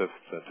 to the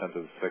 5th, 10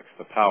 to the 6th,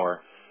 the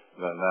power,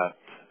 then that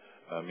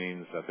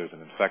means that there's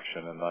an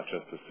infection and not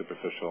just a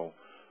superficial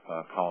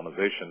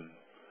colonization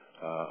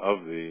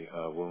of the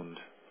wound.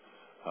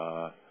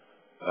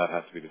 That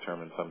has to be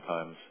determined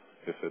sometimes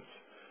if it's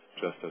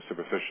just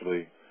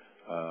superficially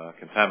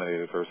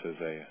contaminated versus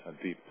a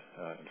deep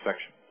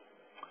infection.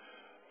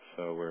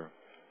 So we're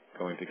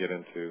going to get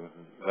into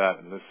that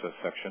in this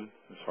section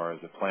as far as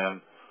the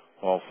plan.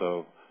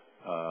 Also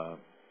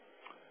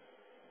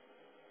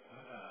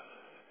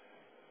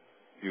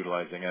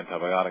utilizing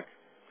antibiotic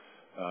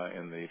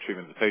in the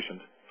treatment of the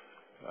patient,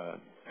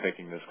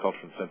 taking this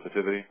culture and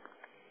sensitivity,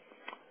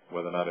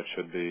 whether or not it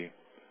should be,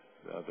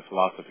 the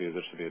philosophy is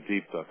it should be a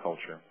deep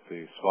culture.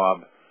 The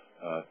swab,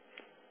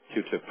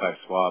 Q-tip type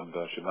swab,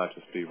 should not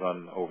just be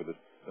run over the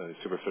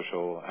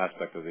superficial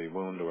aspect of the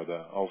wound or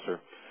the ulcer,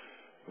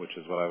 which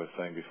is what I was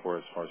saying before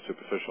as far as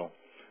superficial,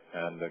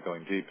 and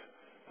going deep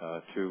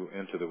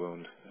into the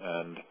wound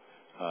and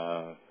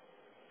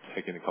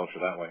taking the culture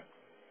that way.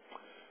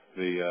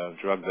 The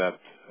drug that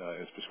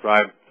is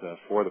prescribed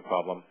for the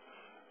problem,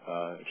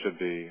 it should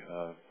be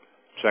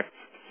checked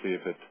to see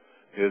if it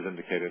is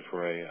indicated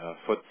for a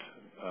foot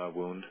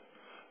wound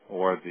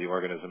or the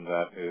organism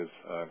that is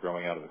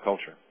growing out of the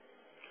culture.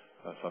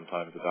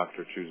 Sometimes the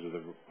doctor chooses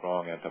the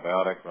wrong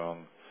antibiotic,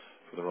 for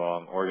the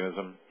wrong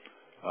organism,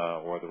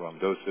 or the wrong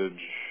dosage,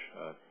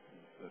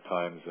 the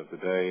times of the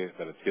day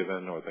that it's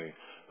given, or the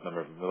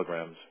number of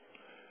milligrams.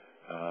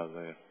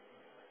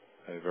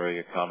 A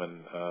very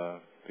common,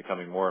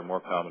 becoming more and more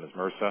common, is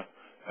MRSA,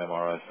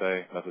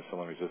 MRSA,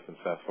 methicillin-resistant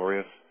Staph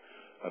aureus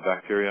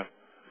bacteria.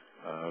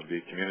 Would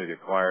be community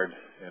acquired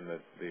in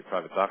the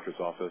private doctor's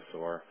office,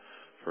 or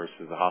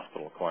versus the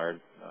hospital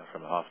acquired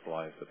from a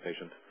hospitalized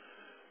patient.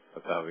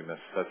 But that would be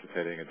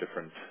necessitating a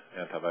different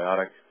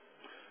antibiotic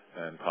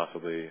and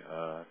possibly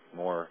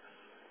more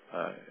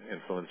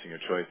influencing your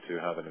choice to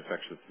have an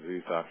infectious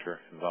disease doctor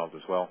involved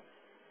as well.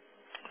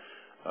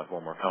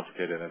 For more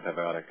complicated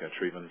antibiotic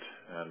treatment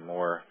and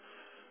more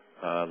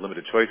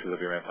limited choices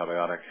of your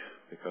antibiotic,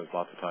 because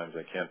lots of times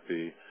you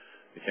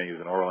can't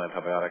use an oral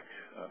antibiotic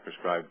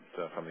prescribed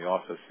from the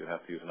office. You'd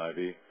have to use an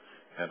IV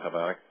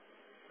antibiotic.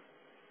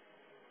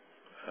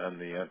 And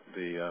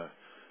the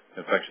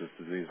infectious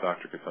disease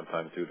doctor could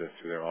sometimes do this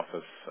through their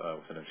office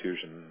with an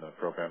infusion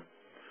program,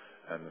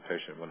 and the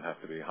patient wouldn't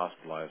have to be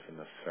hospitalized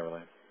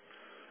necessarily.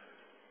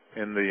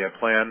 In the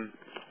plan,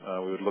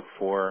 we would look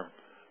for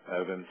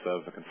evidence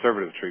of a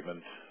conservative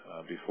treatment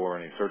before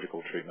any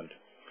surgical treatment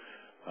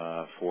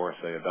for,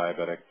 say, a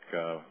diabetic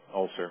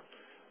ulcer.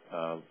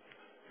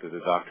 Did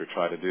the doctor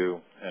try to do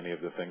any of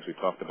the things we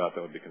talked about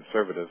that would be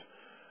conservative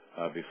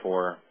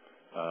before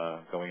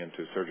going in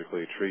to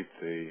surgically treat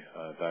the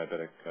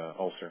diabetic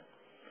ulcer?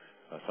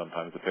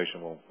 Sometimes the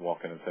patient will walk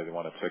in and say they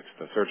want it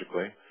fixed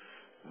surgically,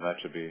 and that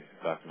should be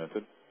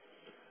documented.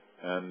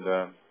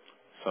 And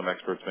some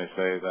experts may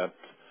say that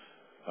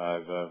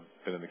I've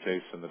been in the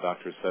case and the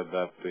doctor said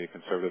that the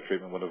conservative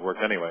treatment would have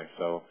worked anyway,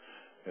 so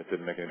it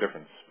didn't make any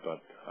difference.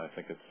 But I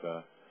think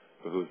it's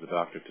behooves the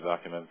doctor to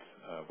document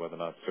whether or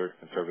not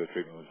conservative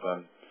treatment was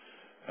done,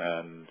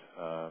 and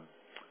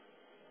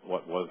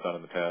what was done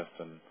in the past,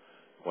 and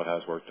what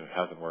has worked and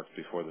hasn't worked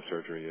before the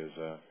surgery is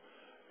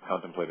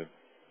contemplated.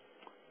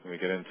 When we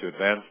get into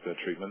advanced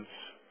treatments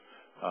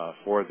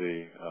for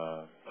the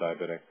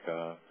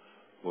diabetic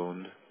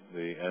wound,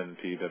 the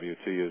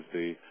NPWT is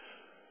the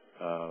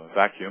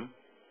vacuum,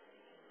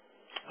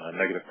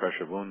 negative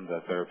pressure wound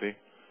therapy,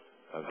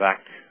 VAC,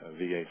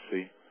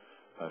 VAC.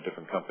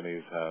 Different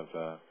companies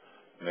have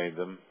made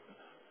them,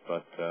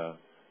 but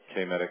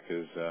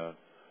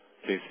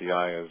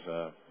KCI is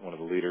one of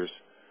the leaders,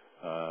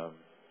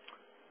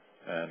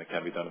 and it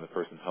can be done in the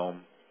person's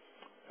home.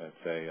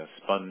 It's a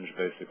sponge,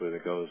 basically,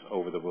 that goes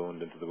over the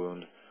wound, into the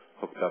wound,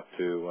 hooked up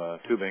to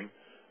tubing,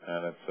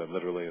 and it's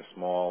literally a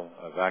small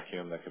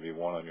vacuum that can be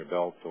worn on your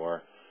belt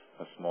or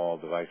a small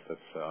device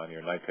that's on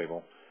your night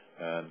table,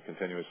 and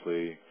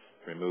continuously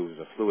removes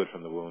the fluid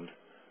from the wound,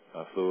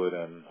 fluid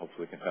and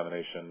hopefully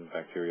contamination,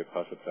 bacteria,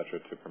 pus, etc.,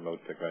 to promote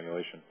the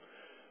granulation.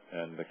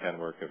 And it can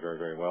work very,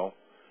 very well.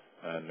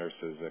 And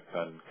nurses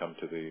can come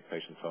to the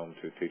patient's home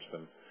to teach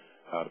them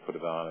how to put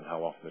it on and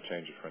how often to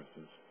change it, for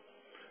instance.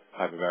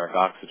 Hyperbaric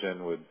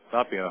oxygen would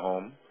not be in a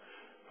home.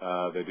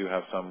 They do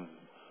have some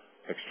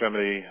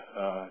extremity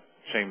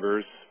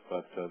chambers,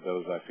 but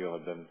those I feel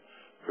have been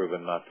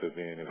proven not to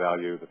be any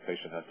value. The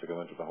patient has to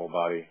go into the whole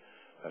body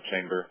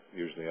chamber,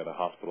 usually at a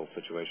hospital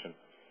situation.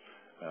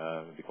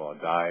 It would be called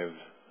a dive,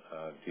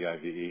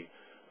 D-I-V-E,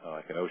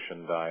 like an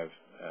ocean dive,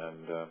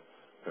 and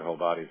their whole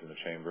body is in the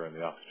chamber, and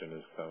the oxygen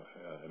is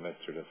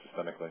administered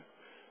systemically,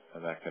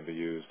 and that can be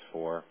used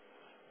for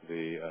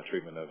the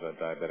treatment of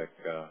diabetic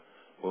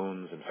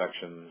wounds,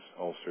 infections,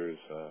 ulcers,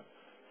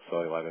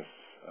 cellulitis,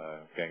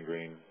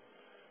 gangrene,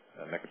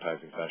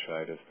 necrotizing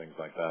fasciitis, things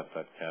like that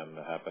can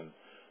happen.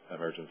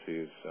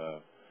 Emergencies,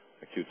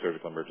 acute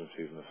surgical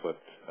emergencies in the foot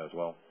as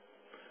well.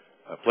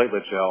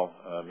 Platelet gel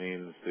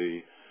means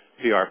the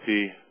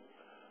PRP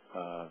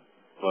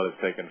blood is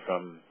taken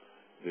from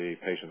the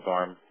patient's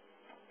arm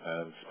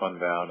and spun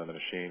down in the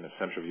machine, a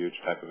centrifuge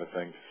type of a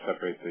thing, to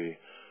separate the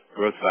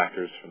growth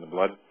factors from the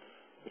blood,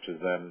 which is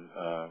then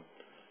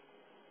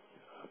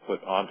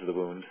put onto the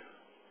wound.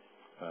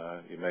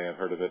 You may have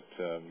heard of it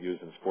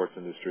used in sports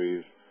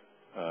industries,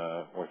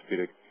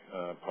 orthopedic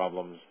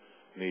problems,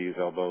 knees,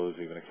 elbows,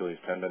 even Achilles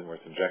tendon, where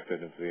it's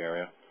injected into the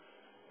area.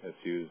 It's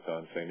used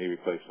on, say, knee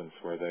replacements,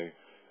 where they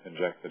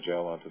inject the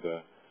gel onto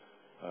the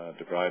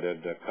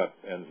debrided, cut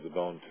ends of the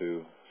bone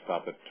to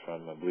stop it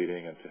from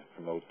bleeding and to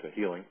promote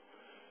healing.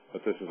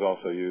 But this is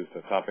also used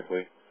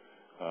topically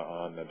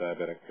on the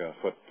diabetic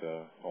foot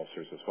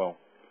ulcers as well.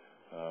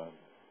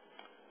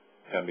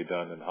 Can be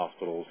done in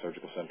hospitals,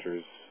 surgical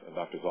centers,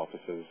 doctors'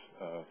 offices,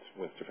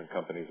 with different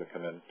companies that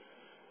come in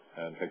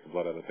and take the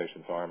blood out of the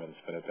patient's arm and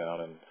spin it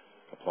down and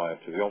apply it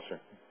to the ulcer.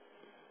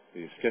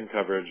 The skin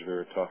coverage we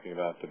were talking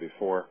about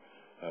before,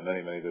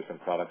 many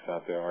different products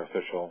out there,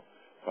 artificial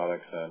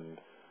products and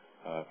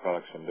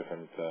products from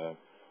different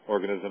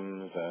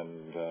organisms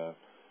and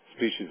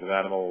species of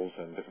animals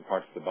and different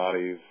parts of the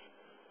bodies,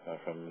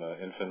 from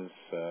infants,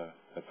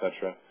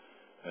 etc.,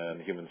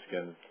 and human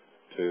skin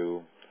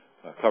to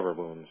cover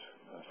wounds.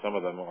 Some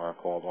of them are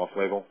called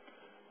off-label.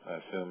 I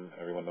assume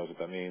everyone knows what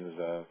that means,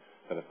 that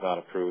it's not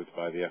approved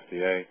by the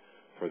FDA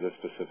for this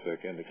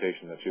specific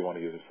indication that you want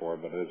to use it for,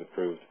 but it is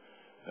approved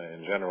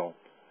in general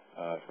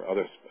for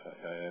other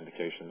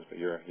indications, but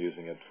you're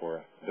using it for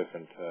a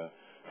different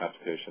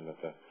application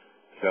that the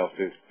sales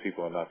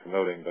people are not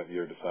promoting, but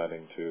you're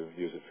deciding to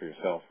use it for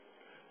yourself,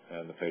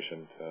 and the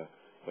patient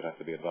would have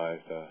to be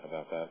advised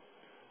about that.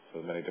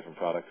 So many different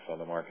products on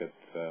the market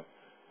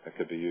that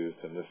could be used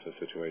in this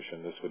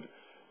situation. This would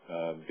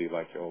be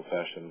like your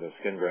old-fashioned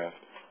skin graft,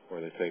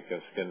 where they take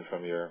skin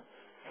from your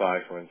thigh,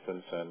 for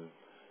instance, and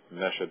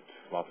mesh it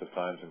lots of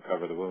times and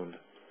cover the wound.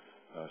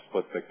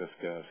 Split thickness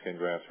skin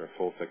grafts or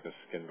full thickness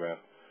skin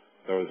graft.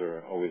 Those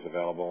are always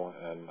available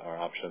and are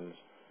options,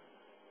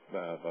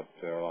 but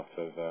there are lots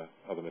of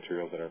other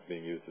materials that are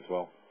being used as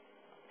well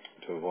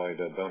to avoid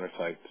donor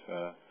site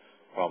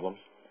problems,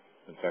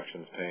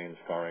 infections, pain,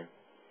 scarring.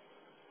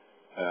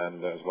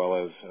 And as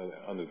well as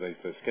underneath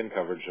the skin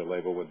coverage, a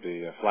label would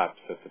be flaps.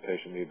 If the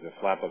patient needs a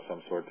flap of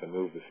some sort to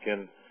move the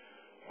skin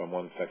from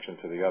one section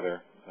to the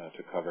other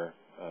to cover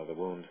the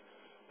wound,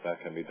 that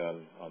can be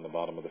done on the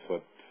bottom of the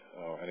foot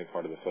or any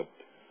part of the foot,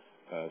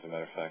 as a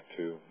matter of fact,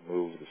 to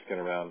move the skin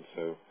around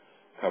to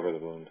cover the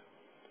wound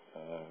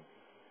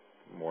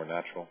more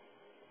natural.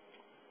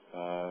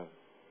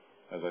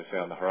 As I say,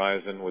 on the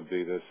horizon would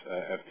be this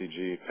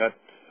FDG PET.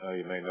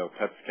 You may know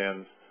PET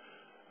scans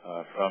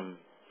from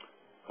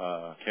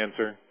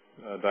cancer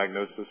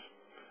diagnosis,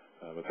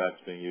 but that's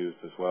being used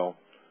as well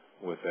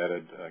with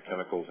added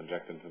chemicals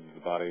injected into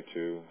the body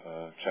to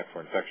check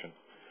for infection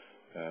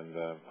and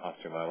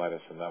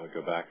osteomyelitis, and that would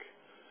go back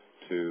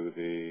to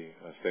the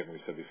statement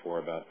we said before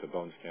about the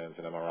bone scans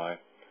and MRI.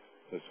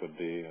 This would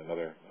be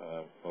another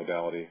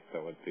modality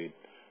that would be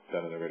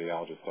done in the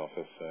radiologist's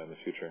office in the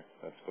future.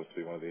 That's supposed to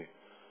be one of the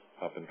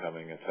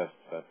up-and-coming tests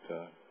that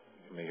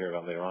you may hear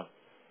about later on.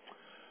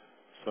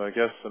 So I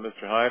guess,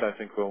 Mr. Hyde, I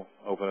think we'll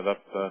open it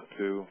up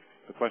to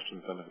the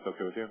questions, and if it's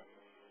okay with you.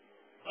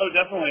 Oh,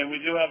 definitely.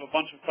 We do have a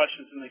bunch of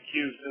questions in the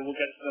queue, so we'll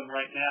get to them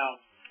right now.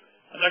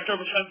 Dr.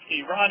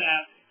 Obiedzinski, Ron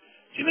asks,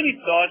 do you have any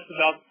thoughts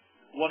about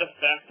what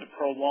effect a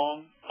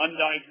prolonged,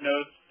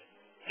 undiagnosed,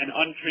 and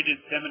untreated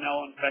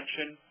salmonella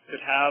infection could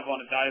have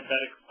on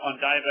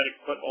diabetic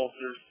foot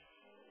ulcers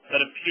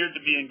that appeared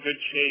to be in good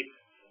shape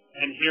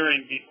and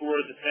healing before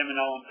the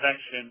salmonella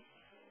infection,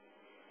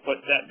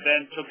 but that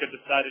then took a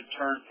decided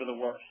turn for the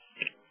worse?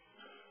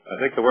 I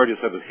think the word you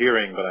said was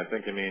hearing, but I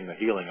think you mean the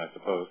healing, I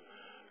suppose.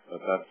 But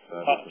that's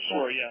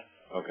sure,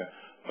 yeah. Okay.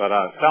 But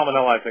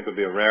salmonella, I think, would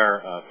be a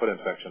rare foot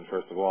infection,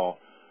 first of all,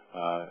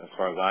 as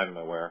far as I'm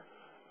aware.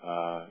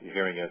 You're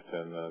hearing it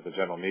in the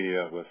general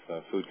media with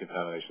food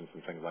contaminations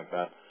and things like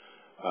that.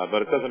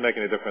 But it doesn't make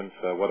any difference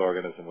what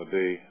organism would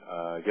be.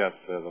 Yes,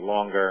 the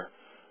longer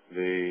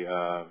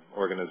the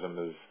organism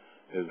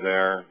is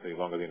there, the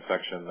longer the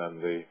infection,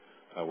 then the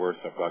worse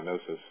the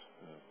prognosis.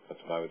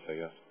 That's what I would say,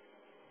 yes.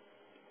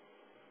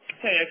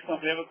 Okay,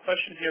 excellent. We have a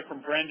question here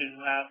from Brandon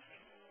who asks,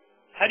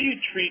 how do you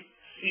treat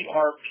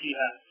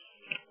CRPS?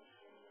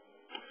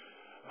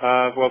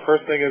 Well,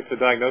 first thing is to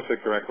diagnose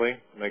it correctly.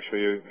 Make sure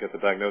you get the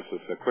diagnosis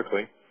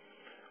quickly.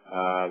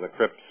 The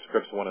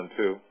CRIPS 1 and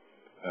 2,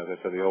 as I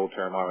said, the old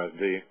term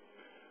RSD.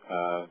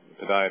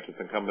 Podiatrist,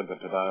 incumbent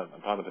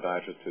upon the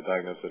podiatrist to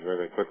diagnose it very,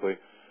 very quickly.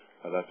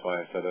 That's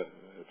why I said it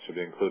should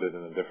be included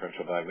in the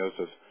differential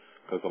diagnosis,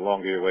 because the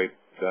longer you wait,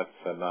 that's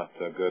not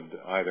good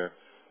either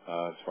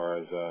as far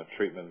as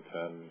treatment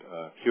and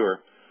cure.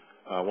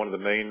 One of the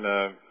main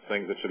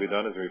things that should be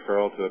done is a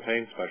referral to a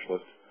pain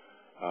specialist.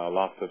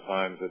 Lots of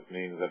times it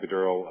means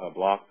epidural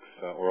blocks,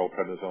 oral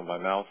prednisone by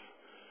mouth.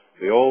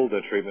 The old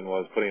treatment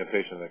was putting a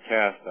patient in a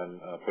cast and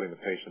putting the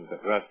patient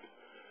at rest.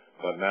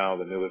 But now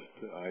the newest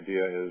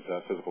idea is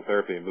physical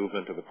therapy,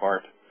 movement of the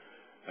part,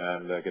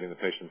 and getting the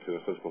patient to a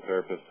physical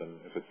therapist, and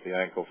if it's the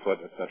ankle, foot,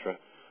 etc.,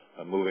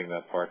 moving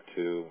that part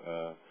to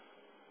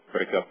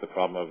break up the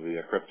problem of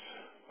the CRIPS.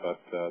 But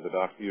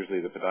usually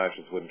the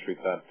podiatrist wouldn't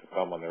treat that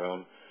problem on their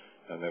own,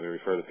 and they would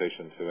refer the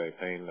patient to a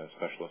pain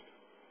specialist.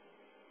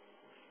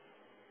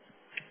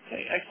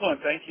 Okay,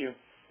 excellent. Thank you.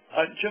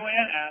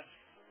 Joanne asks,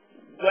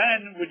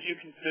 when would you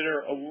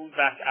consider a wound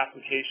vac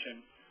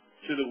application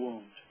to the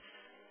wound?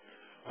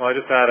 Well, I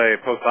just had a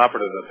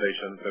post-operative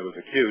patient. It was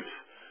acute,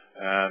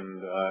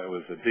 and it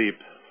was deep,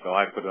 so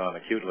I put it on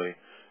acutely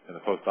in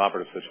the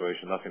post-operative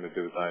situation, nothing to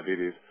do with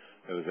diabetes.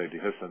 It was a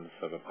dehiscence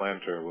of a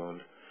plantar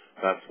wound.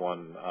 That's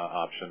one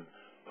option.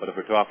 But if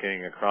we're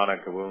talking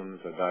chronic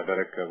wounds,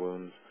 diabetic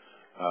wounds,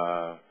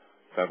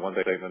 that one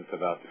statement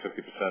about the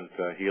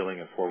 50% healing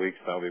in 4 weeks,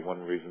 that would be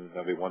one reason,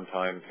 that would be one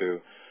time to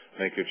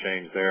make your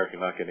change there if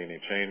you're not getting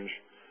any change.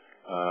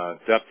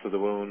 Depth of the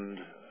wound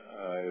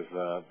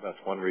that's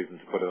one reason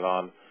to put it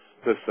on.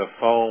 This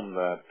foam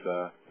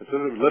that it's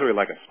literally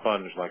like a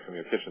sponge, like from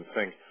your kitchen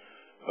sink,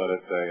 but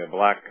it's a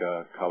black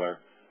color,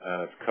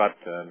 and it's cut,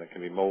 and it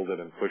can be molded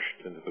and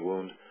pushed into the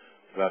wound.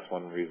 So that's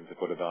one reason to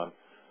put it on.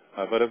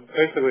 But it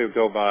basically would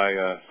go by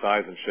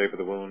size and shape of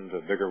the wound.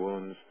 Bigger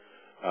wounds,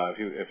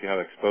 if you have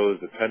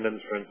exposed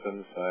tendons, for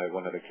instance,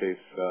 one had a case,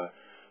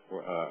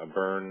 a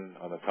burn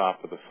on the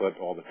top of the foot,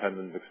 all the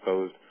tendons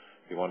exposed.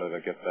 You wanted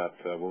to get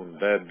that wound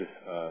bed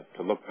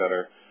to look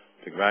better,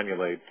 to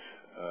granulate,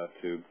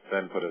 to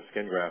then put a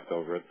skin graft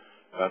over it.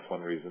 That's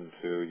one reason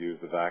to use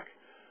the vac.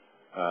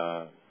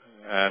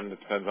 And it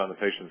depends on the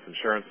patient's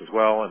insurance as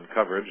well and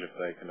coverage, if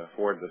they can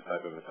afford this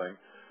type of a thing,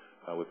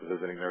 with the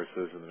visiting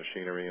nurses and the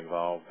machinery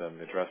involved and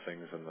the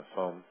dressings and the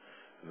foam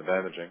and the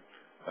bandaging.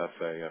 that's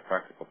a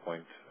practical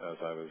point, as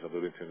I was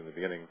alluding to in the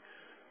beginning,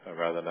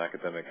 rather than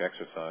academic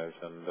exercise.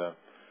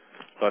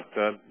 But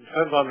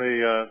depends on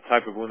the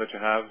type of wound that you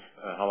have,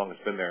 how long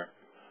it's been there.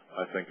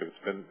 I think if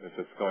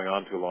it's going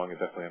on too long, you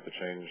definitely have to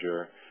change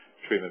your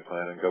treatment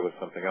plan and go with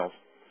something else.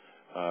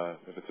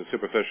 If it's a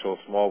superficial,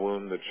 small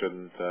wound that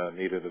shouldn't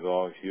need it at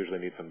all, you usually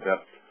need some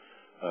depth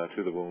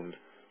to the wound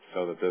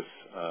so that this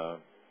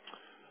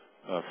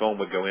foam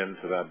would go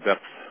into that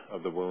depth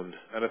of the wound.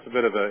 And it's a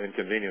bit of an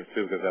inconvenience,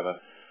 too, because they have a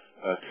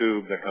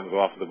tube that comes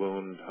off of the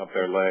wound up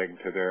their leg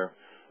to their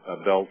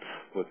belt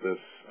with this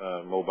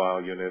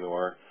mobile unit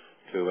or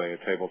to a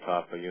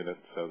tabletop unit,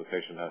 so the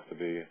patient has to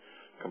be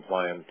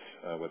compliant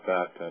with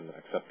that and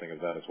accepting of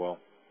that as well.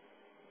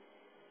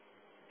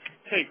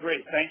 Okay,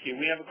 great. Thank you.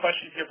 We have a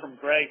question here from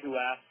Greg who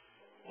asks,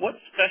 what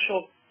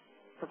special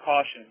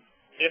precautions,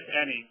 if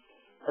any,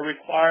 are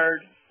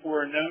required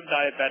for a known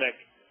diabetic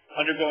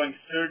undergoing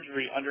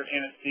surgery under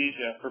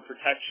anesthesia for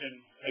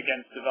protection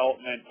against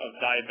development of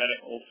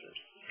diabetic ulcers?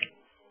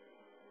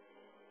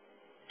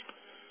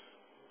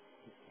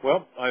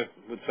 Well, I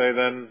would say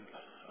then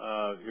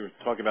you're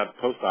talking about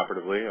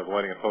post-operatively,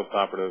 avoiding a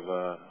post-operative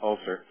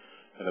ulcer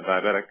in a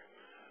diabetic.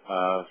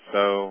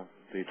 So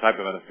the type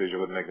of anesthesia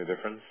wouldn't make any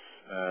difference.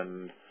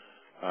 And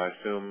I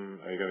assume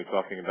you're going to be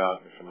talking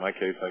about, in my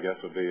case, I guess,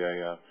 would be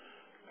a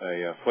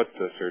foot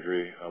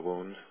surgery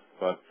wound.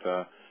 But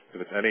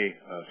if it's any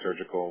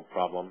surgical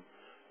problem,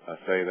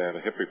 say they have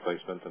a hip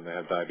replacement and they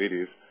have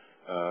diabetes,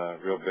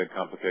 real big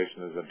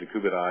complication is a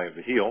decubiti of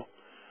the heel.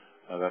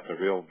 That's a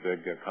real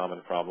big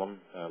common problem,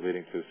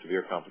 leading to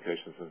severe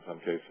complications in some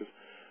cases.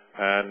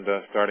 And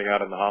starting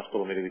out in the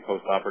hospital immediately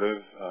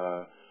post-operative,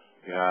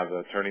 you have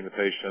turning the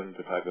patient,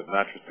 the type of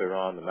mattress they're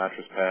on, the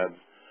mattress pads,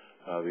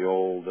 the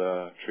old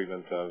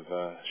treatment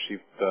of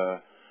sheep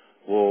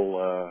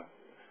wool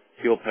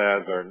heel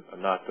pads are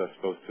not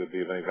supposed to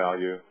be of any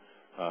value.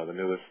 The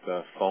newest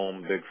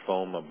foam, big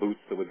foam boots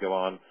that would go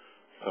on,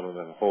 some of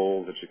them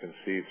holes that you can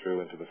see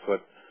through into the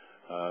foot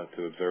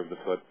to observe the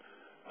foot,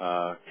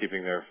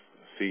 keeping their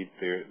feet,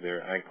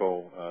 their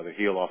ankle, the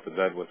heel off the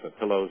bed with the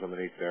pillows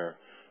underneath their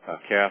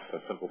calf,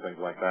 simple things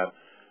like that.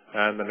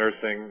 And the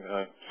nursing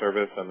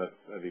service and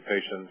the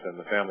patient and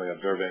the family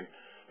observing,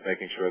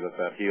 making sure that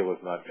that heel is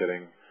not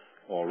getting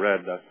all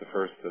red. That's the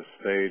first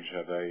stage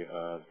of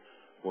a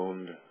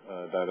wound,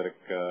 diabetic,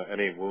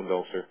 any wound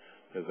ulcer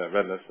is that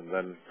redness, and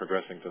then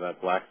progressing to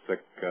that black,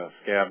 thick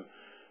scab,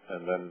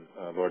 and then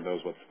Lord knows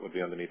what would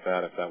be underneath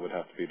that, if that would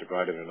have to be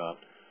debrided or not.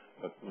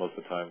 But lots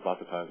of times,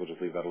 we'll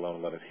just leave that alone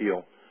and let it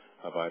heal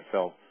by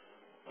itself.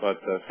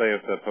 But say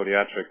it's a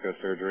podiatric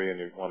surgery and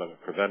you want to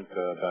prevent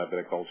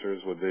diabetic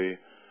ulcers, would be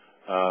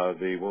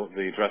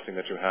the dressing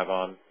that you have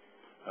on.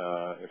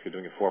 If you're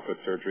doing a forefoot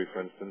surgery,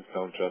 for instance,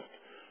 don't just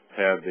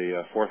pad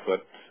the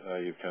forefoot.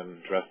 You can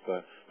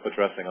put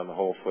dressing on the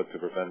whole foot to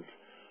prevent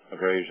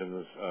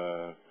abrasions,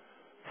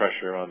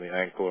 pressure on the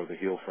ankle or the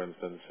heel, for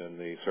instance, in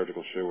the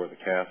surgical shoe or the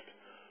cast.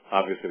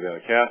 Obviously, we have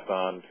a cast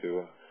on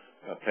to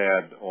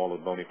pad all the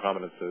bony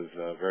prominences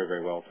very,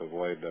 very well to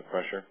avoid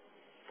pressure,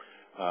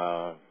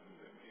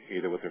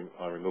 either with the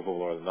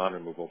removable or the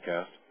non-removable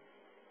cast.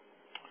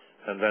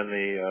 And then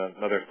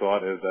another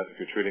thought is that if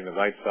you're treating the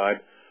right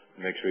side,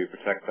 make sure you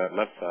protect that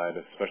left side,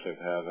 especially if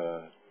you have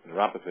a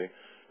neuropathy,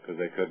 because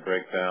they could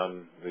break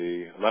down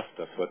the left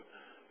foot,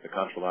 the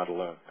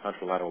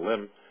contralateral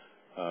limb,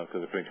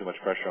 because they're putting too much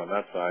pressure on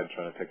that side,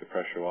 trying to take the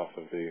pressure off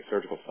of the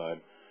surgical side.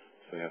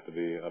 So you have to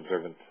be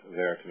observant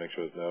there to make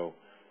sure there's no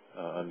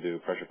undue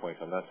pressure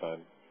points on that side.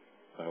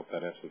 I hope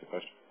that answers the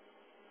question.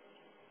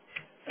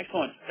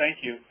 Excellent. Thank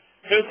you.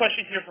 We have a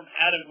question here from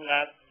Adam who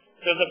asks,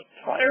 does a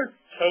prior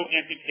toe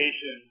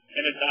amputation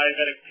in a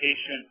diabetic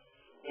patient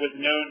with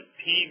known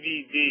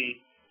PVD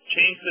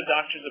change the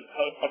doctor's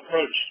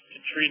approach to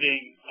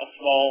treating a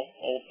small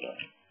ulcer?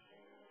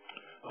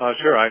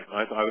 Sure,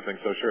 I would think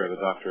so, sure.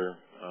 The doctor,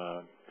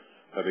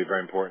 that'd be a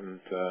very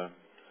important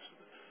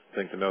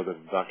thing to know that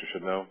the doctor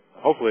should know.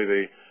 Hopefully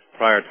the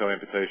prior toe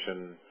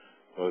amputation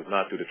was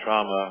not due to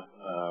trauma,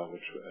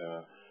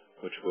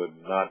 which would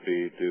not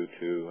be due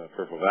to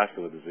peripheral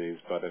vascular disease,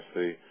 but if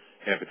the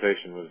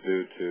amputation was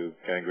due to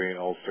gangrene,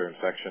 ulcer,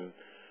 infection,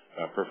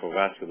 peripheral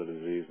vascular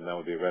disease, and that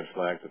would be a red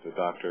flag that the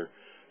doctor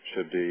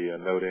should be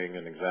noting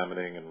and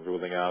examining and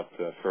ruling out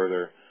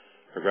further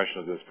progression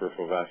of this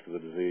peripheral vascular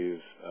disease.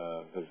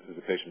 Is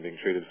the patient being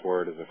treated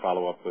for it? Is there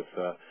follow-up with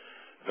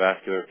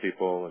vascular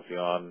people? Is he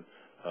on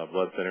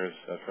blood thinners,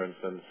 for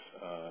instance,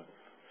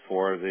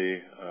 for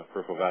the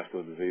peripheral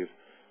vascular disease?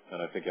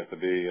 And I think you have to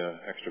be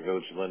extra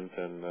vigilant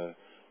and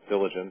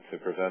diligent to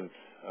prevent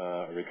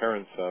a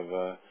recurrence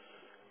of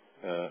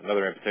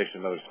another amputation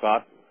in another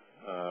spot,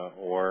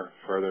 or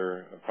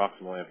further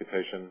proximal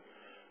amputation,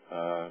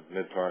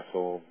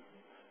 mid-tarsal,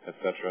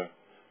 etc.,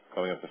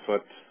 going up the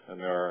foot. And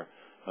there are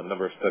a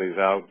number of studies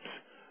out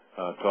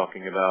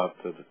talking about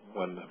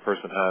when a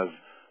person has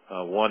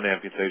one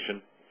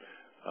amputation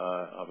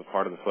of a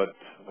part of the foot,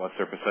 what's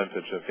their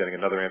percentage of getting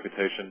another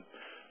amputation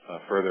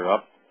further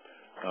up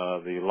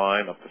the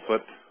line, up the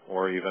foot,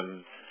 or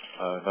even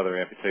another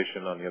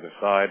amputation on the other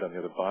side, on the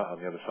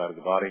other side of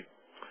the body,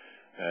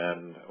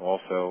 and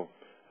also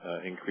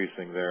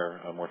increasing their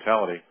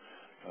mortality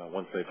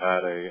once they've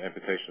had a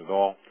amputation at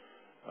all.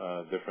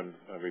 Different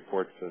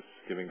reports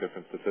giving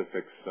different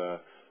statistics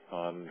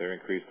on their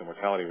increase in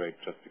mortality rate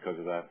just because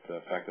of that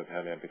fact that they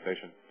had an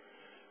amputation.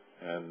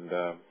 And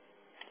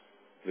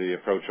the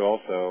approach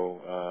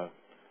also,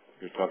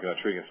 you're talking about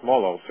treating a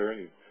small ulcer.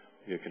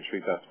 You can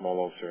treat that small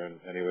ulcer in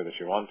any way that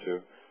you want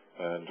to,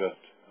 and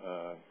just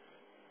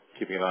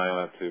keeping an eye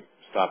on it to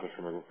stop it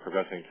from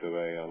progressing to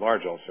a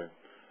large ulcer,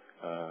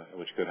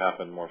 which could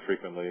happen more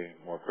frequently,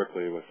 more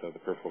quickly with the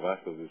peripheral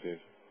vascular disease.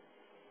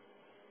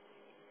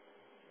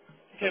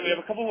 Okay, we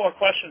have a couple more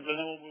questions, and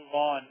then we'll move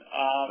on.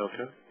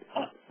 Okay.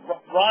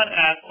 Ron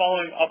asked,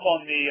 following up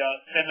on the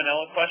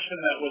salmonella question,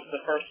 that was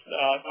the first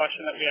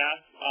question that we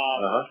asked.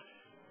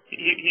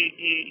 He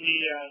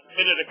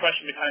submitted a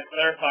question to kind of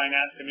clarify and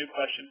ask a new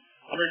question.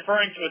 I'm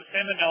referring to a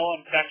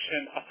salmonella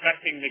infection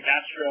affecting the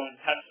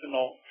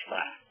gastrointestinal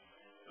tract.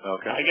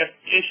 Okay. I guess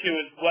the issue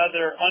is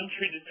whether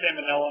untreated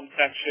salmonella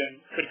infection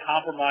could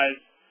compromise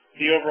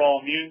the overall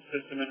immune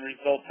system and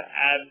result to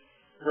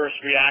adverse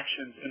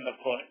reactions in the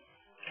foot.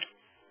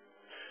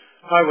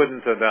 I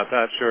wouldn't doubt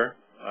that, sure.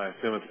 I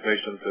assume if the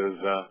patient is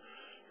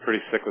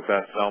pretty sick with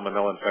that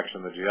salmonella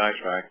infection in the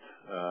GI tract,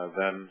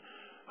 then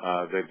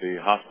they'd be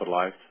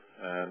hospitalized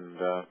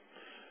and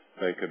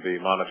they could be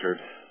monitored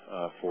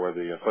for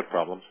the foot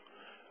problems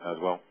as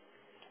well.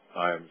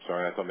 I'm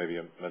sorry, I thought maybe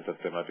you meant that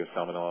there might be a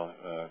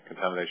salmonella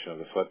contamination of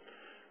the foot,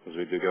 because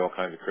we do get all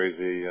kinds of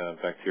crazy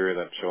bacteria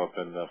that show up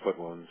in foot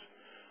wounds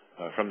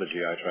from the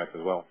GI tract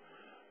as well.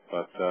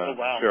 But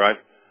sure,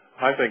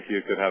 I think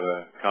you could have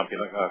a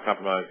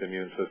compromised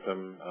immune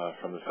system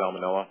from the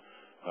salmonella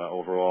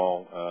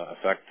overall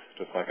effect,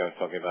 just like I was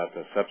talking about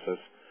the sepsis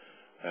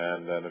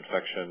and an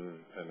infection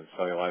and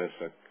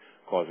cellulitis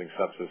causing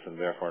sepsis and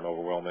therefore an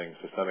overwhelming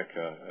systemic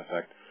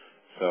effect.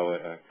 So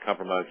a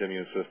compromised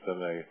immune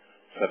system, a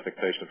septic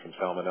patient from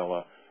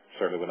salmonella,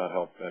 certainly would not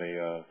help any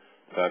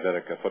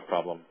diabetic foot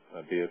problem,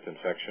 be it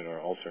infection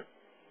or ulcer.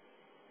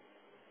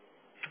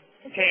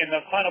 Okay, and the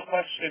final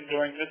question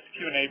during this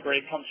Q&A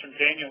break comes from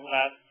Daniel, who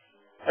asks,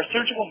 are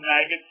surgical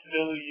maggots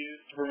still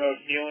used to promote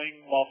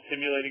healing while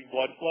stimulating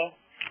blood flow?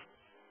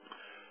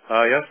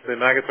 Yes, the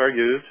maggots are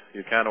used.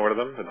 You can order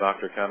them. The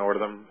doctor can order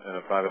them in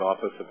a private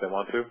office if they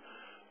want to.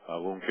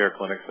 Wound care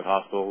clinics at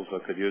hospitals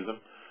could use them.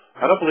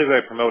 I don't believe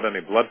they promote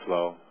any blood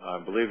flow. I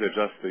believe they're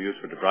just used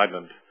for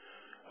debridement.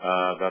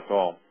 That's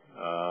all.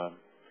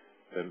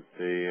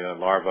 The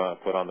larvae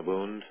put on the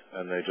wound,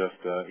 and they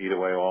just eat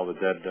away all the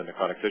dead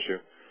necrotic tissue.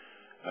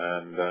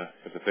 And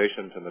if the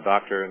patient and the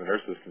doctor and the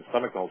nurses can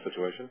stomach the whole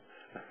situation,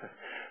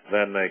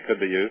 then they could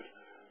be used.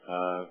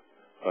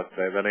 But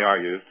then they are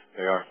used.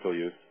 They are still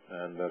used.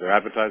 And they're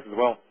advertised as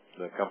well.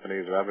 The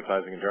companies are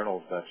advertising in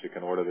journals that you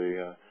can order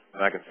the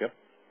maggots. Yep.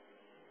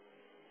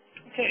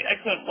 Okay,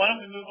 excellent. Why don't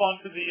we move on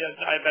to the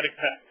diabetic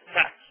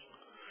facts?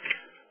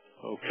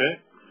 Okay.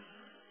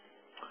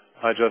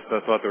 I just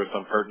thought there were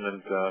some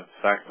pertinent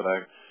facts that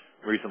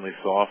I recently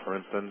saw, for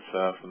instance,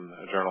 from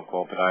a journal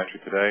called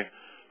Podiatric today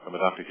from a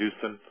Dr.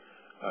 Houston,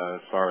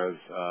 as far as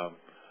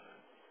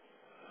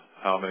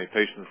how many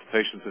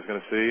patients is going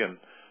to see and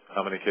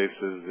how many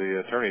cases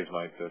the attorneys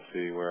might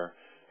see, where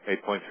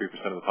 8.3%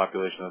 of the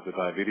population has the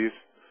diabetes,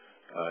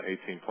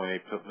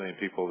 18.8 million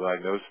people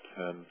diagnosed,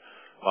 and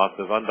lots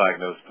of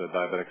undiagnosed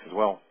diabetics as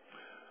well.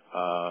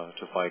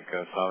 Just like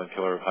silent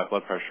killer of high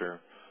blood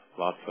pressure,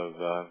 lots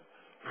of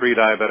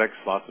pre-diabetics,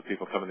 lots of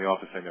people come in the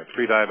office saying they're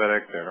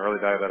pre-diabetic, they're an early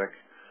diabetic.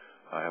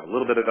 I have a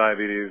little bit of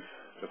diabetes,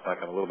 just like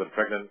I'm a little bit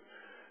pregnant,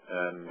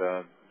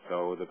 and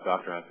so the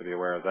doctor has to be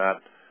aware of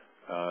that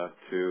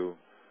to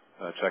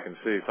check and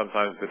see.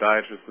 Sometimes the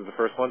podiatrist is the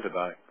first one to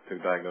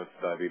diagnose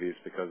diabetes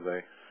because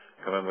they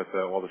come in with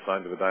all the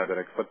signs of a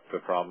diabetic foot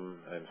problem,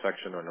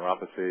 infection or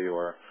neuropathy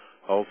or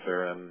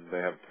ulcer, and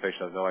the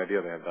patient has no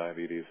idea they have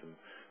diabetes, and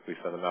we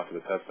send them out for the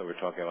tests that we were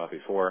talking about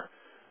before,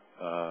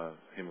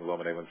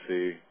 hemoglobin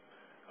A1C,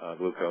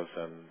 glucose,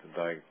 and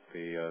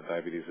the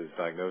diabetes is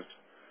diagnosed.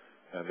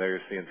 And there you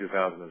see in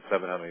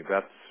 2007 how many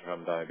deaths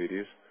from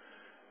diabetes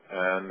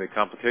and the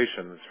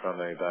complications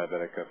from a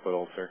diabetic foot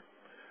ulcer.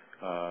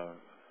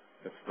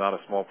 It's not a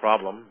small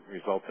problem,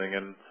 resulting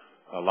in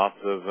lots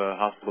of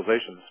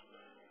hospitalizations.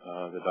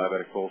 The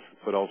diabetic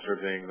foot ulcer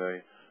being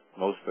the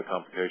most of the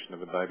complication of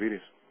the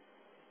diabetes.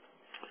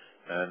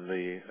 And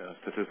the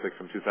statistic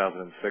from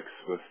 2006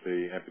 with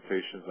the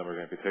amputations, number of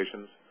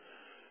amputations,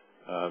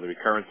 the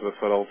recurrence of a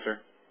foot ulcer.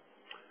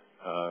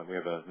 We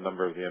have a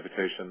number of the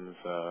amputations,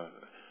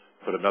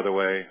 put another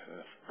way,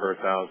 per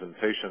 1,000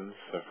 patients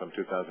from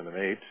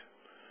 2008,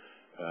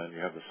 and you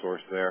have the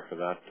source there for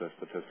that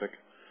statistic.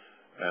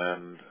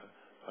 And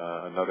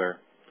another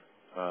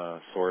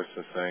source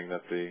is saying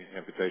that the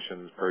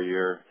amputations per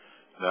year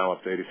now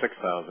up to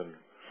 86,000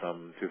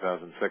 from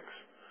 2006,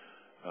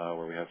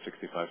 where we had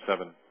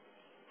 65.7.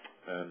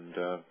 And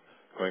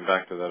going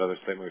back to that other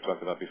statement we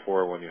talked about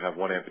before, when you have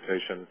one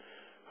amputation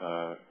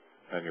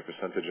and your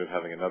percentage of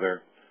having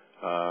another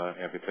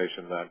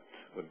amputation, that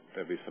would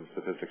there be some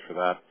statistics for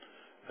that,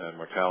 and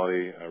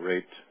mortality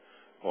rate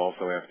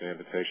also after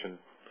amputation.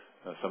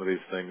 Some of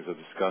these things are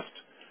discussed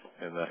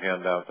in the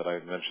handout that I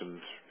had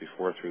mentioned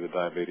before through the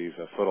diabetes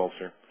foot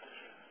ulcer,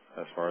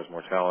 as far as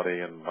mortality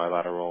and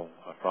bilateral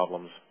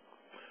problems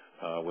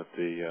with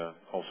the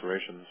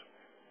ulcerations.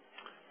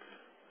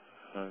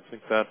 I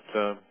think that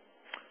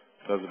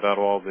does about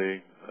all the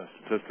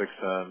statistics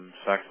and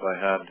facts that I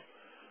had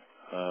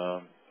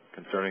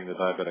concerning the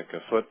diabetic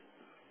foot.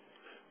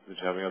 Did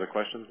you have any other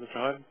questions, Mr.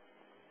 Hyde?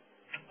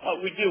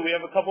 We do. We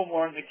have a couple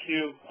more in the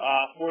queue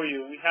for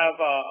you. We have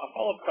a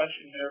follow-up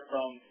question here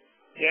from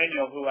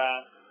Daniel, who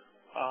asked,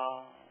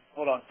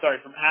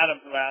 from Adam,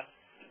 who asked,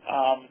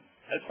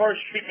 as far as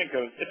treatment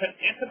goes, if an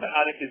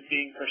antibiotic is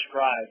being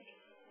prescribed,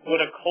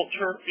 would a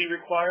culture be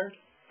required?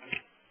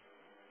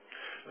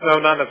 No,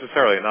 not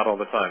necessarily. Not all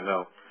the time,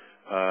 no.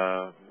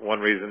 One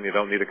reason you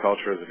don't need a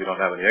culture is if you don't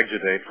have any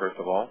exudate, first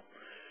of all.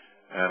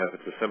 And if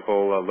it's a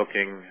simple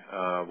looking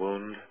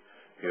wound,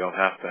 you don't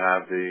have to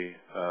have the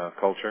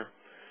culture.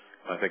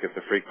 I think it's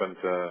a frequent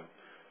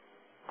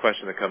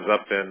question that comes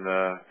up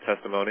in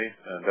testimony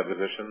and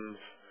depositions.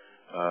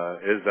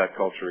 Is that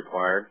culture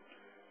required?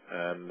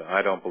 And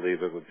I don't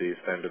believe it would be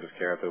standard of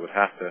care if it would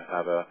have to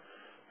have a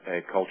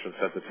culture and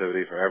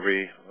sensitivity for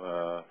every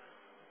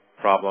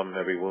problem,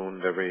 every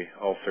wound, every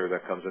ulcer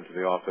that comes into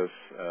the office,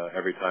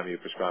 every time you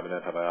prescribe an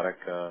antibiotic.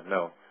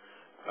 No,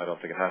 I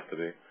don't think it has to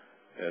be.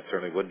 It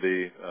certainly would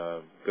be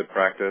good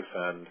practice,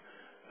 and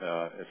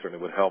it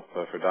certainly would help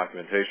for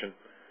documentation.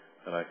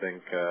 And I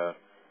think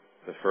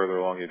the further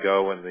along you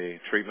go in the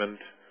treatment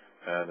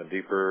and the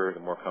deeper, the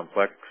more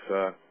complex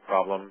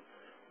problem,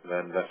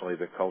 then definitely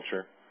the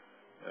culture.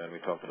 And we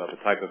talked about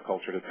the type of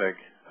culture to take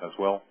as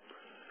well.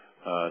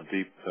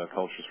 Deep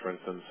cultures, for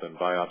instance, and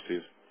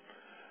biopsies.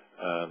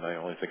 And I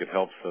only think it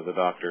helps the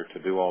doctor to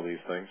do all these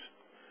things.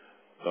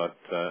 But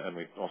and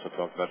we also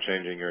talked about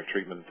changing your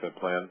treatment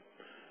plan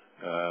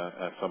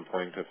at some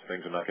point if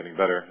things are not getting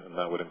better, and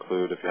that would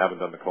include, if you haven't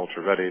done the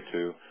culture ready,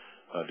 to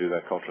do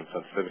that culture and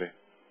sensitivity.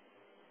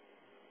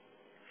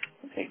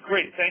 Okay,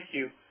 great, thank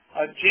you.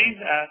 James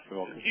asked,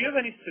 do you have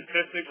any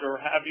statistics, or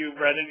have you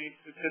read any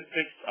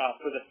statistics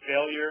for the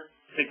failure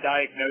to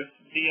diagnose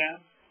DM,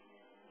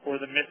 or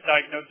the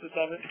misdiagnosis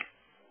of it?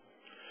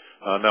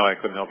 No, I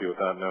couldn't help you with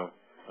that, no.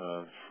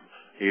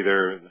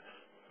 Either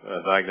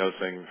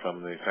diagnosing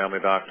from the family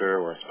doctor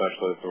or a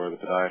specialist or the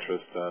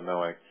podiatrist,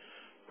 no, I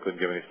couldn't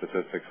give any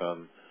statistics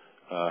on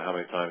how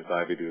many times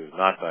diabetes is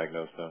not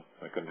diagnosed, no.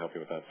 I couldn't help you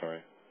with that,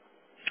 sorry.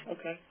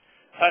 Okay.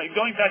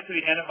 Going back to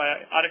the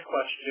antibiotic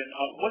question,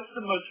 what's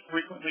the most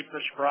frequently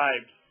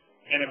prescribed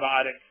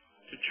antibiotic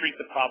to treat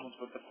the problems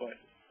with the foot?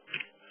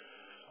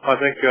 I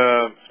think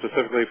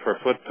specifically for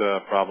foot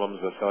problems,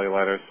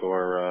 cellulitis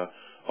or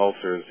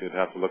ulcers, you'd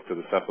have to look to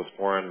the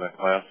cephalosporin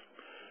class,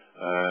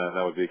 and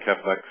that would be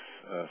Keflex,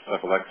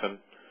 cephalexin,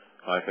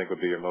 I think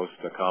would be your most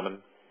common.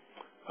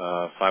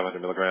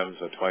 500 milligrams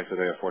twice a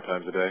day or 4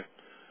 times a day.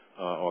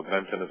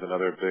 Augmentin is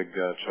another big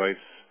choice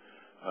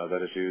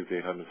that is used,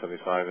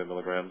 875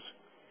 milligrams.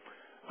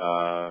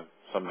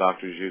 Some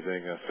doctors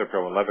using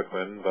Cipro and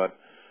Levaquin, but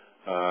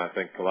I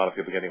think a lot of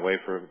people are getting away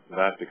from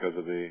that because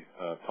of the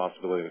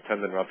possibility of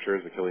tendon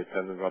ruptures, Achilles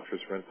tendon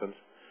ruptures, for instance.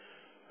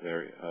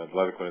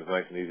 Levaquin is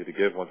nice and easy to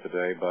give once a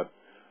day, but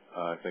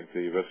I think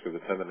the risk of the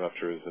tendon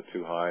rupture is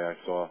too high. I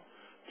saw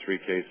 3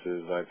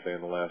 cases, I'd say,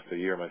 in the last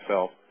year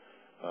myself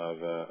of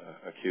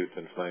acute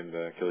inflamed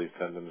Achilles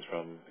tendons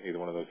from either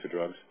one of those 2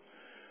 drugs.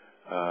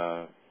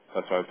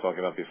 That's what I was talking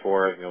about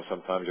before. You know,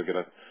 sometimes you'll get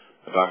a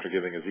doctor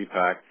giving a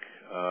Z-Pak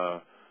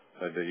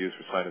that they use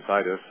for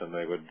sinusitis, and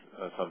they would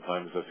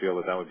sometimes feel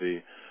that that would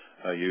be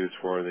used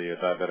for the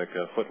diabetic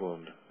foot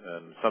wound.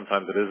 And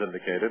sometimes it is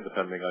indicated,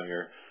 depending on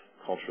your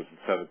culture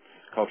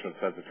and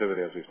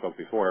sensitivity, as we spoke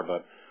before,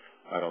 but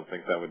I don't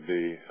think that would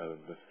be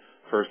the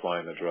first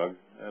line of drug.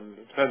 And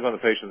it depends on the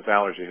patient's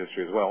allergy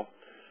history as well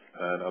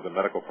and other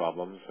medical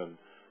problems, and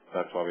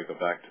that's why we go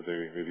back to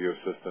the review of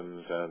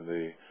systems and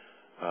the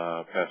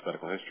past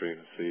medical history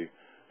to see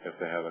if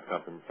they have a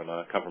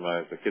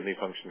compromised kidney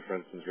function, for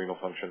instance, renal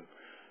function,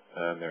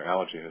 and their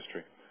allergy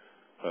history.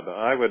 But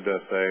I would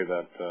say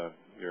that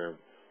your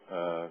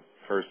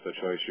first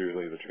choice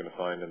usually that you're going to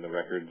find in the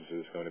records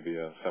is going to be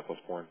a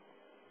cephalosporin,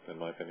 in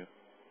my opinion.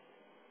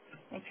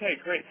 Okay,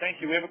 great.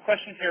 Thank you. We have a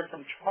question here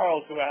from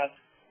Charles, who asks,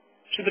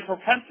 should the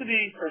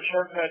propensity for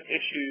shortcut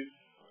issues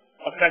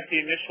affect the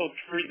initial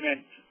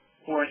treatment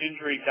for an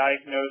injury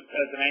diagnosed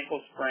as an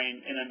ankle sprain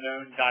in a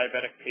known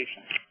diabetic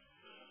patient?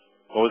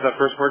 What was that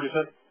first word you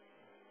said?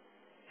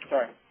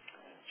 Sorry.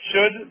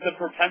 Should the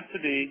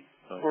propensity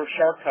for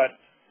shortcut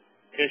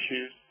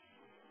issues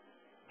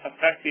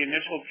affect the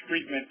initial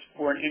treatment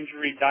for an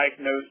injury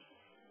diagnosed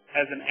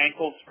as an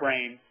ankle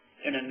sprain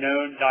in a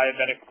known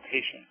diabetic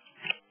patient?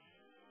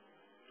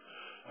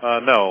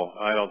 No,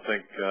 I don't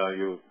think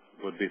you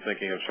would be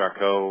thinking of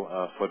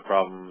Charcot foot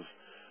problems.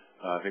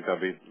 I think that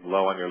would be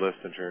low on your list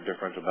in your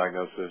differential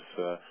diagnosis.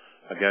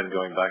 Again,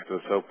 going back to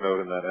the S.O.A.P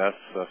note in that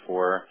S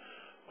for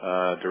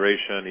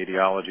duration,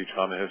 etiology,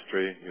 trauma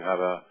history, you have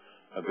a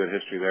a good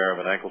history there of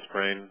an ankle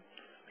sprain,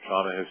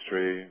 trauma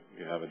history,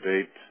 you have a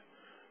date,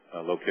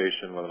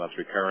 location, whether or not it's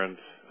recurrent,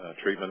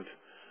 treatment,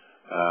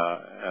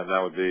 and that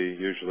would be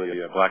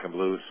usually black and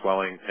blue,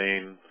 swelling,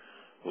 pain,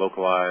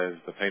 localized,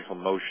 the painful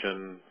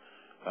motion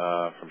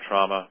from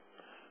trauma,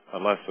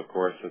 unless, of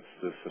course, it's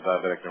this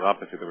diabetic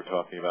neuropathy that we're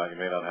talking about. You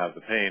may not have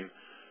the pain,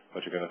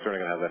 but you're certainly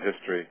going to have that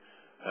history,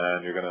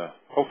 and you're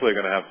hopefully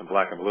going to have some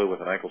black and blue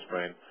with an ankle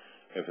sprain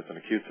if it's an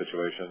acute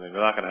situation, and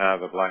you're not going to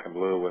have a black and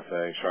blue with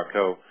a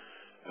Charcot.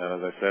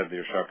 And as I said,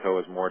 your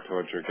Charcot is more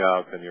towards your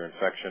gout than your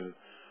infection.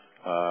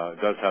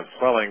 It does have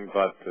swelling,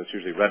 but it's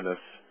usually redness,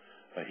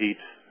 heat,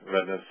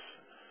 redness,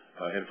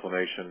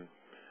 inflammation,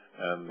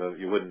 and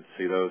you wouldn't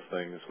see those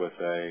things with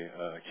a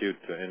acute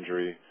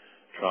injury,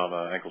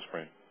 trauma, ankle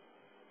sprain.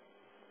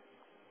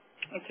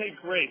 Okay,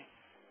 great.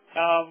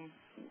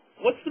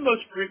 What's the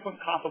most frequent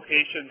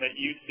complication that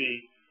you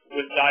see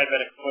with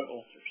diabetic foot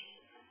ulcers?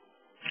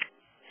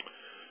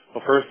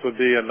 Well, first would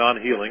be a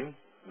non-healing.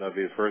 That would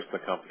be the first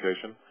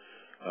complication.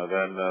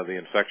 Then the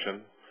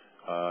infection,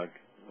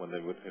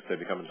 if they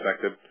become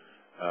infected.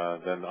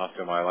 Then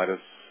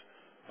osteomyelitis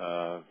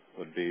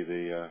would be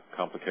the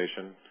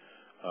complication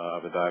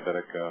of a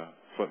diabetic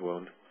foot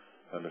wound,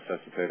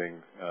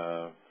 necessitating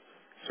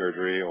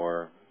surgery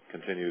or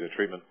continued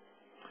treatment,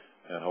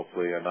 and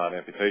hopefully not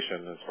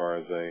amputation as far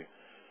as a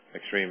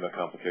extreme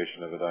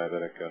complication of a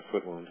diabetic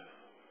foot wound.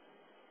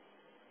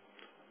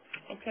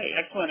 Okay,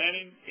 excellent.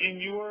 And in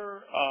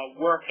your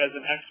work as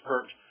an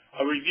expert,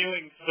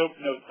 reviewing SOAP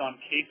notes on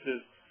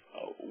cases,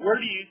 where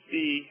do you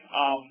see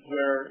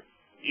where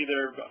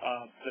either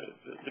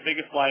the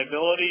biggest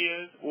liability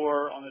is,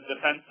 or on the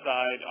defense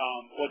side,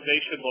 what they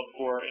should look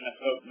for in a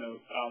SOAP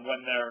note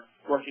when they're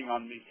working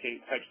on these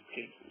types of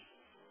cases?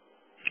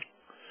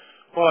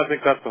 Well, I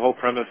think that's the whole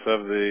premise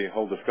of the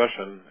whole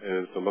discussion,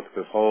 is to look at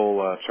this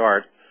whole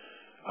chart,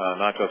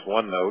 not just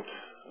one note,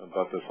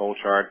 but this whole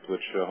chart,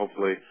 which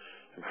hopefully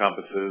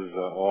encompasses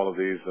all of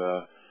these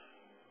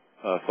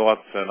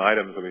thoughts and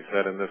items that we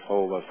said in this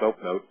whole SOAP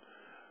note.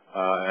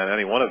 And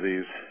any one of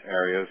these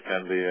areas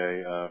can be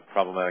a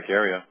problematic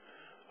area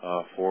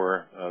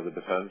for the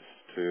defense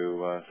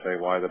to say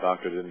why the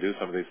doctor didn't do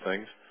some of these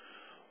things,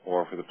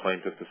 or for the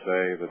plaintiff to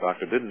say the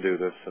doctor didn't do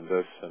this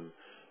and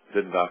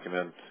didn't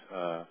document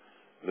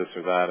this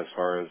or that as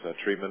far as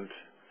treatment.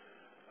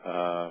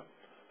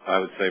 I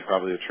would say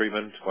probably the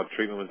treatment, what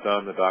treatment was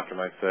done. The doctor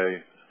might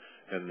say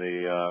in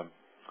the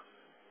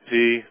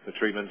T, the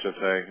treatment, just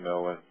say,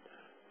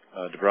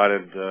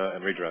 debrided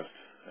and redressed,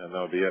 and that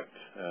would be it.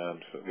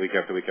 And week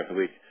after week after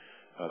week,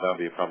 that would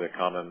be probably a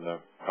common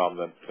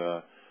problem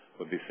that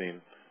would be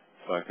seen.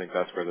 So I think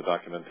that's where the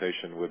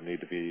documentation would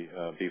need to be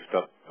beefed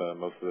up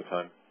most of the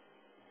time.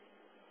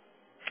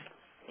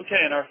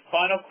 Okay, and our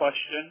final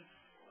question,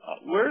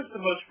 where is the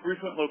most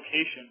frequent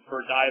location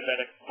for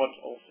diabetic foot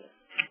ulcer?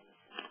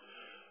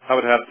 I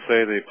would have to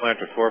say the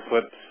plantar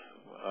forefoot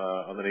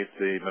underneath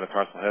the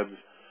metatarsal heads,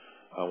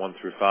 1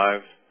 through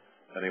 5,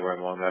 anywhere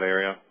along that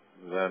area.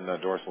 Then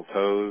dorsal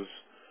toes,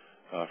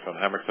 from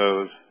hammer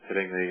toes,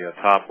 hitting the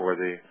top or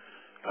the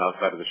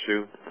outside of the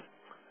shoe.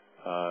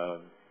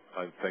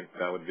 I think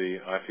that would be,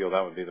 I feel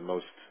that would be the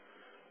most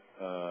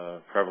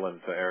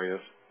prevalent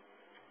areas.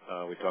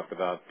 We talked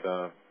about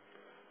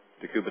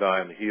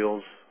decubiti in the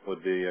heels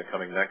would be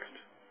coming next.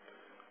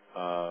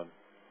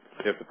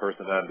 If the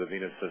person had the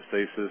venous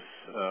stasis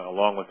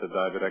along with the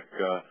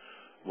diabetic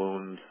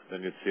wound,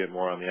 then you'd see it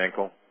more on the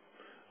ankle,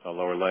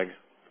 lower leg.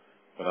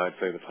 But I'd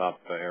say the top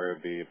area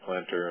would be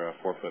plantar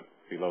forefoot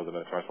below the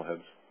metatarsal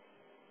heads.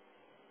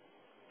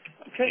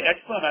 Okay,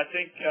 excellent. I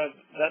think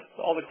that's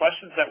all the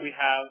questions that we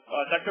have.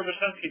 Dr.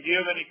 Obiedzinski, do you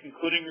have any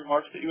concluding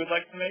remarks that you would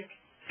like to make?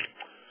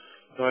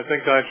 So I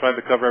think I tried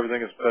to cover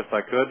everything as best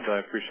I could. I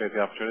appreciate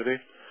the opportunity,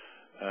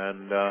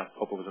 and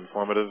hope it was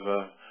informative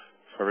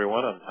for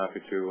everyone. I'm happy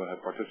to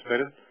have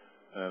participated,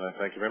 and I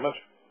thank you very much.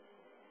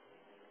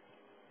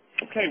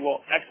 Okay, well,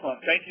 excellent.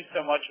 Thank you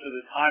so much for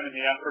the time and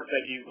the effort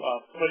that you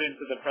put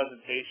into the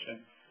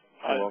presentation.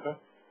 You're welcome.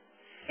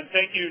 And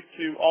thank you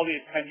to all the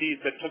attendees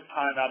that took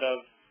time out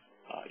of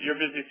your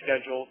busy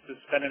schedule to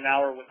spend an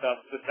hour with us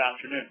this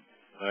afternoon.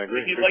 I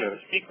agree. If you'd like to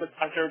speak with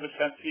Dr.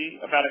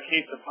 Obiedzinski about a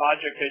case or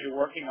project that you're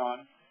working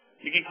on,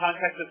 you can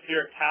contact us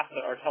here at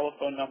TASA. Our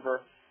telephone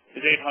number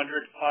is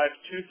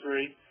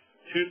 800-523-2319.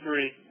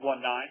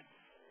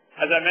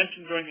 As I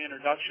mentioned during the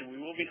introduction, we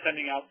will be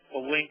sending out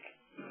the link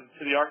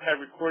to the archive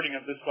recording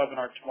of this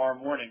webinar tomorrow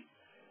morning.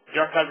 The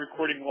archive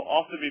recording will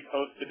also be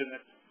posted in the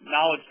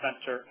Knowledge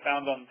Center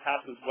found on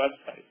TASA's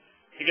website.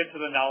 To get to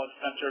the Knowledge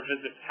Center,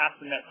 visit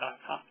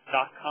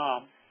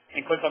tasanet.com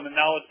and click on the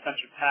Knowledge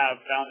Center tab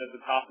found at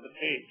the top of the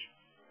page.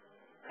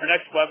 Our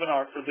next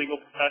webinar for legal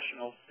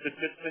professionals,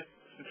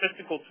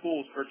 Statistical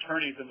Tools for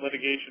Attorneys in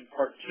Litigation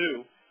Part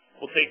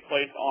 2, will take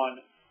place on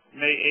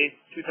May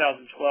 8,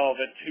 2012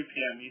 at 2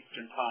 p.m.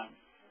 Eastern Time.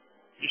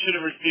 You should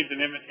have received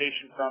an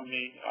invitation from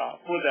me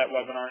for that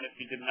webinar, and if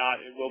you did not,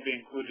 it will be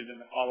included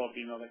in the follow-up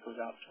email that goes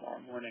out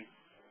tomorrow morning.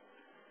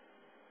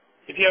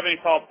 If you have any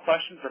follow-up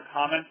questions or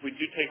comments, we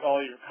do take all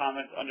your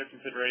comments under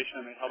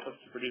consideration and they help us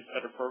to produce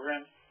better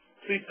programs.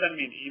 Please send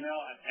me an email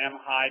at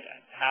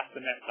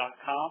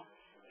mhyde@tasanet.com.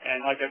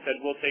 And like I said,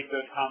 we'll take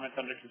those comments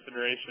under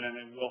consideration and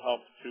it will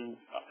help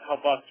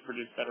us to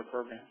produce better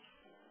programs.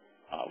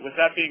 With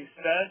that being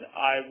said,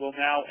 I will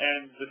now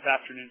end this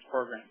afternoon's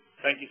program.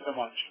 Thank you so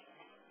much.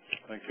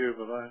 Thank you.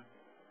 Bye-bye.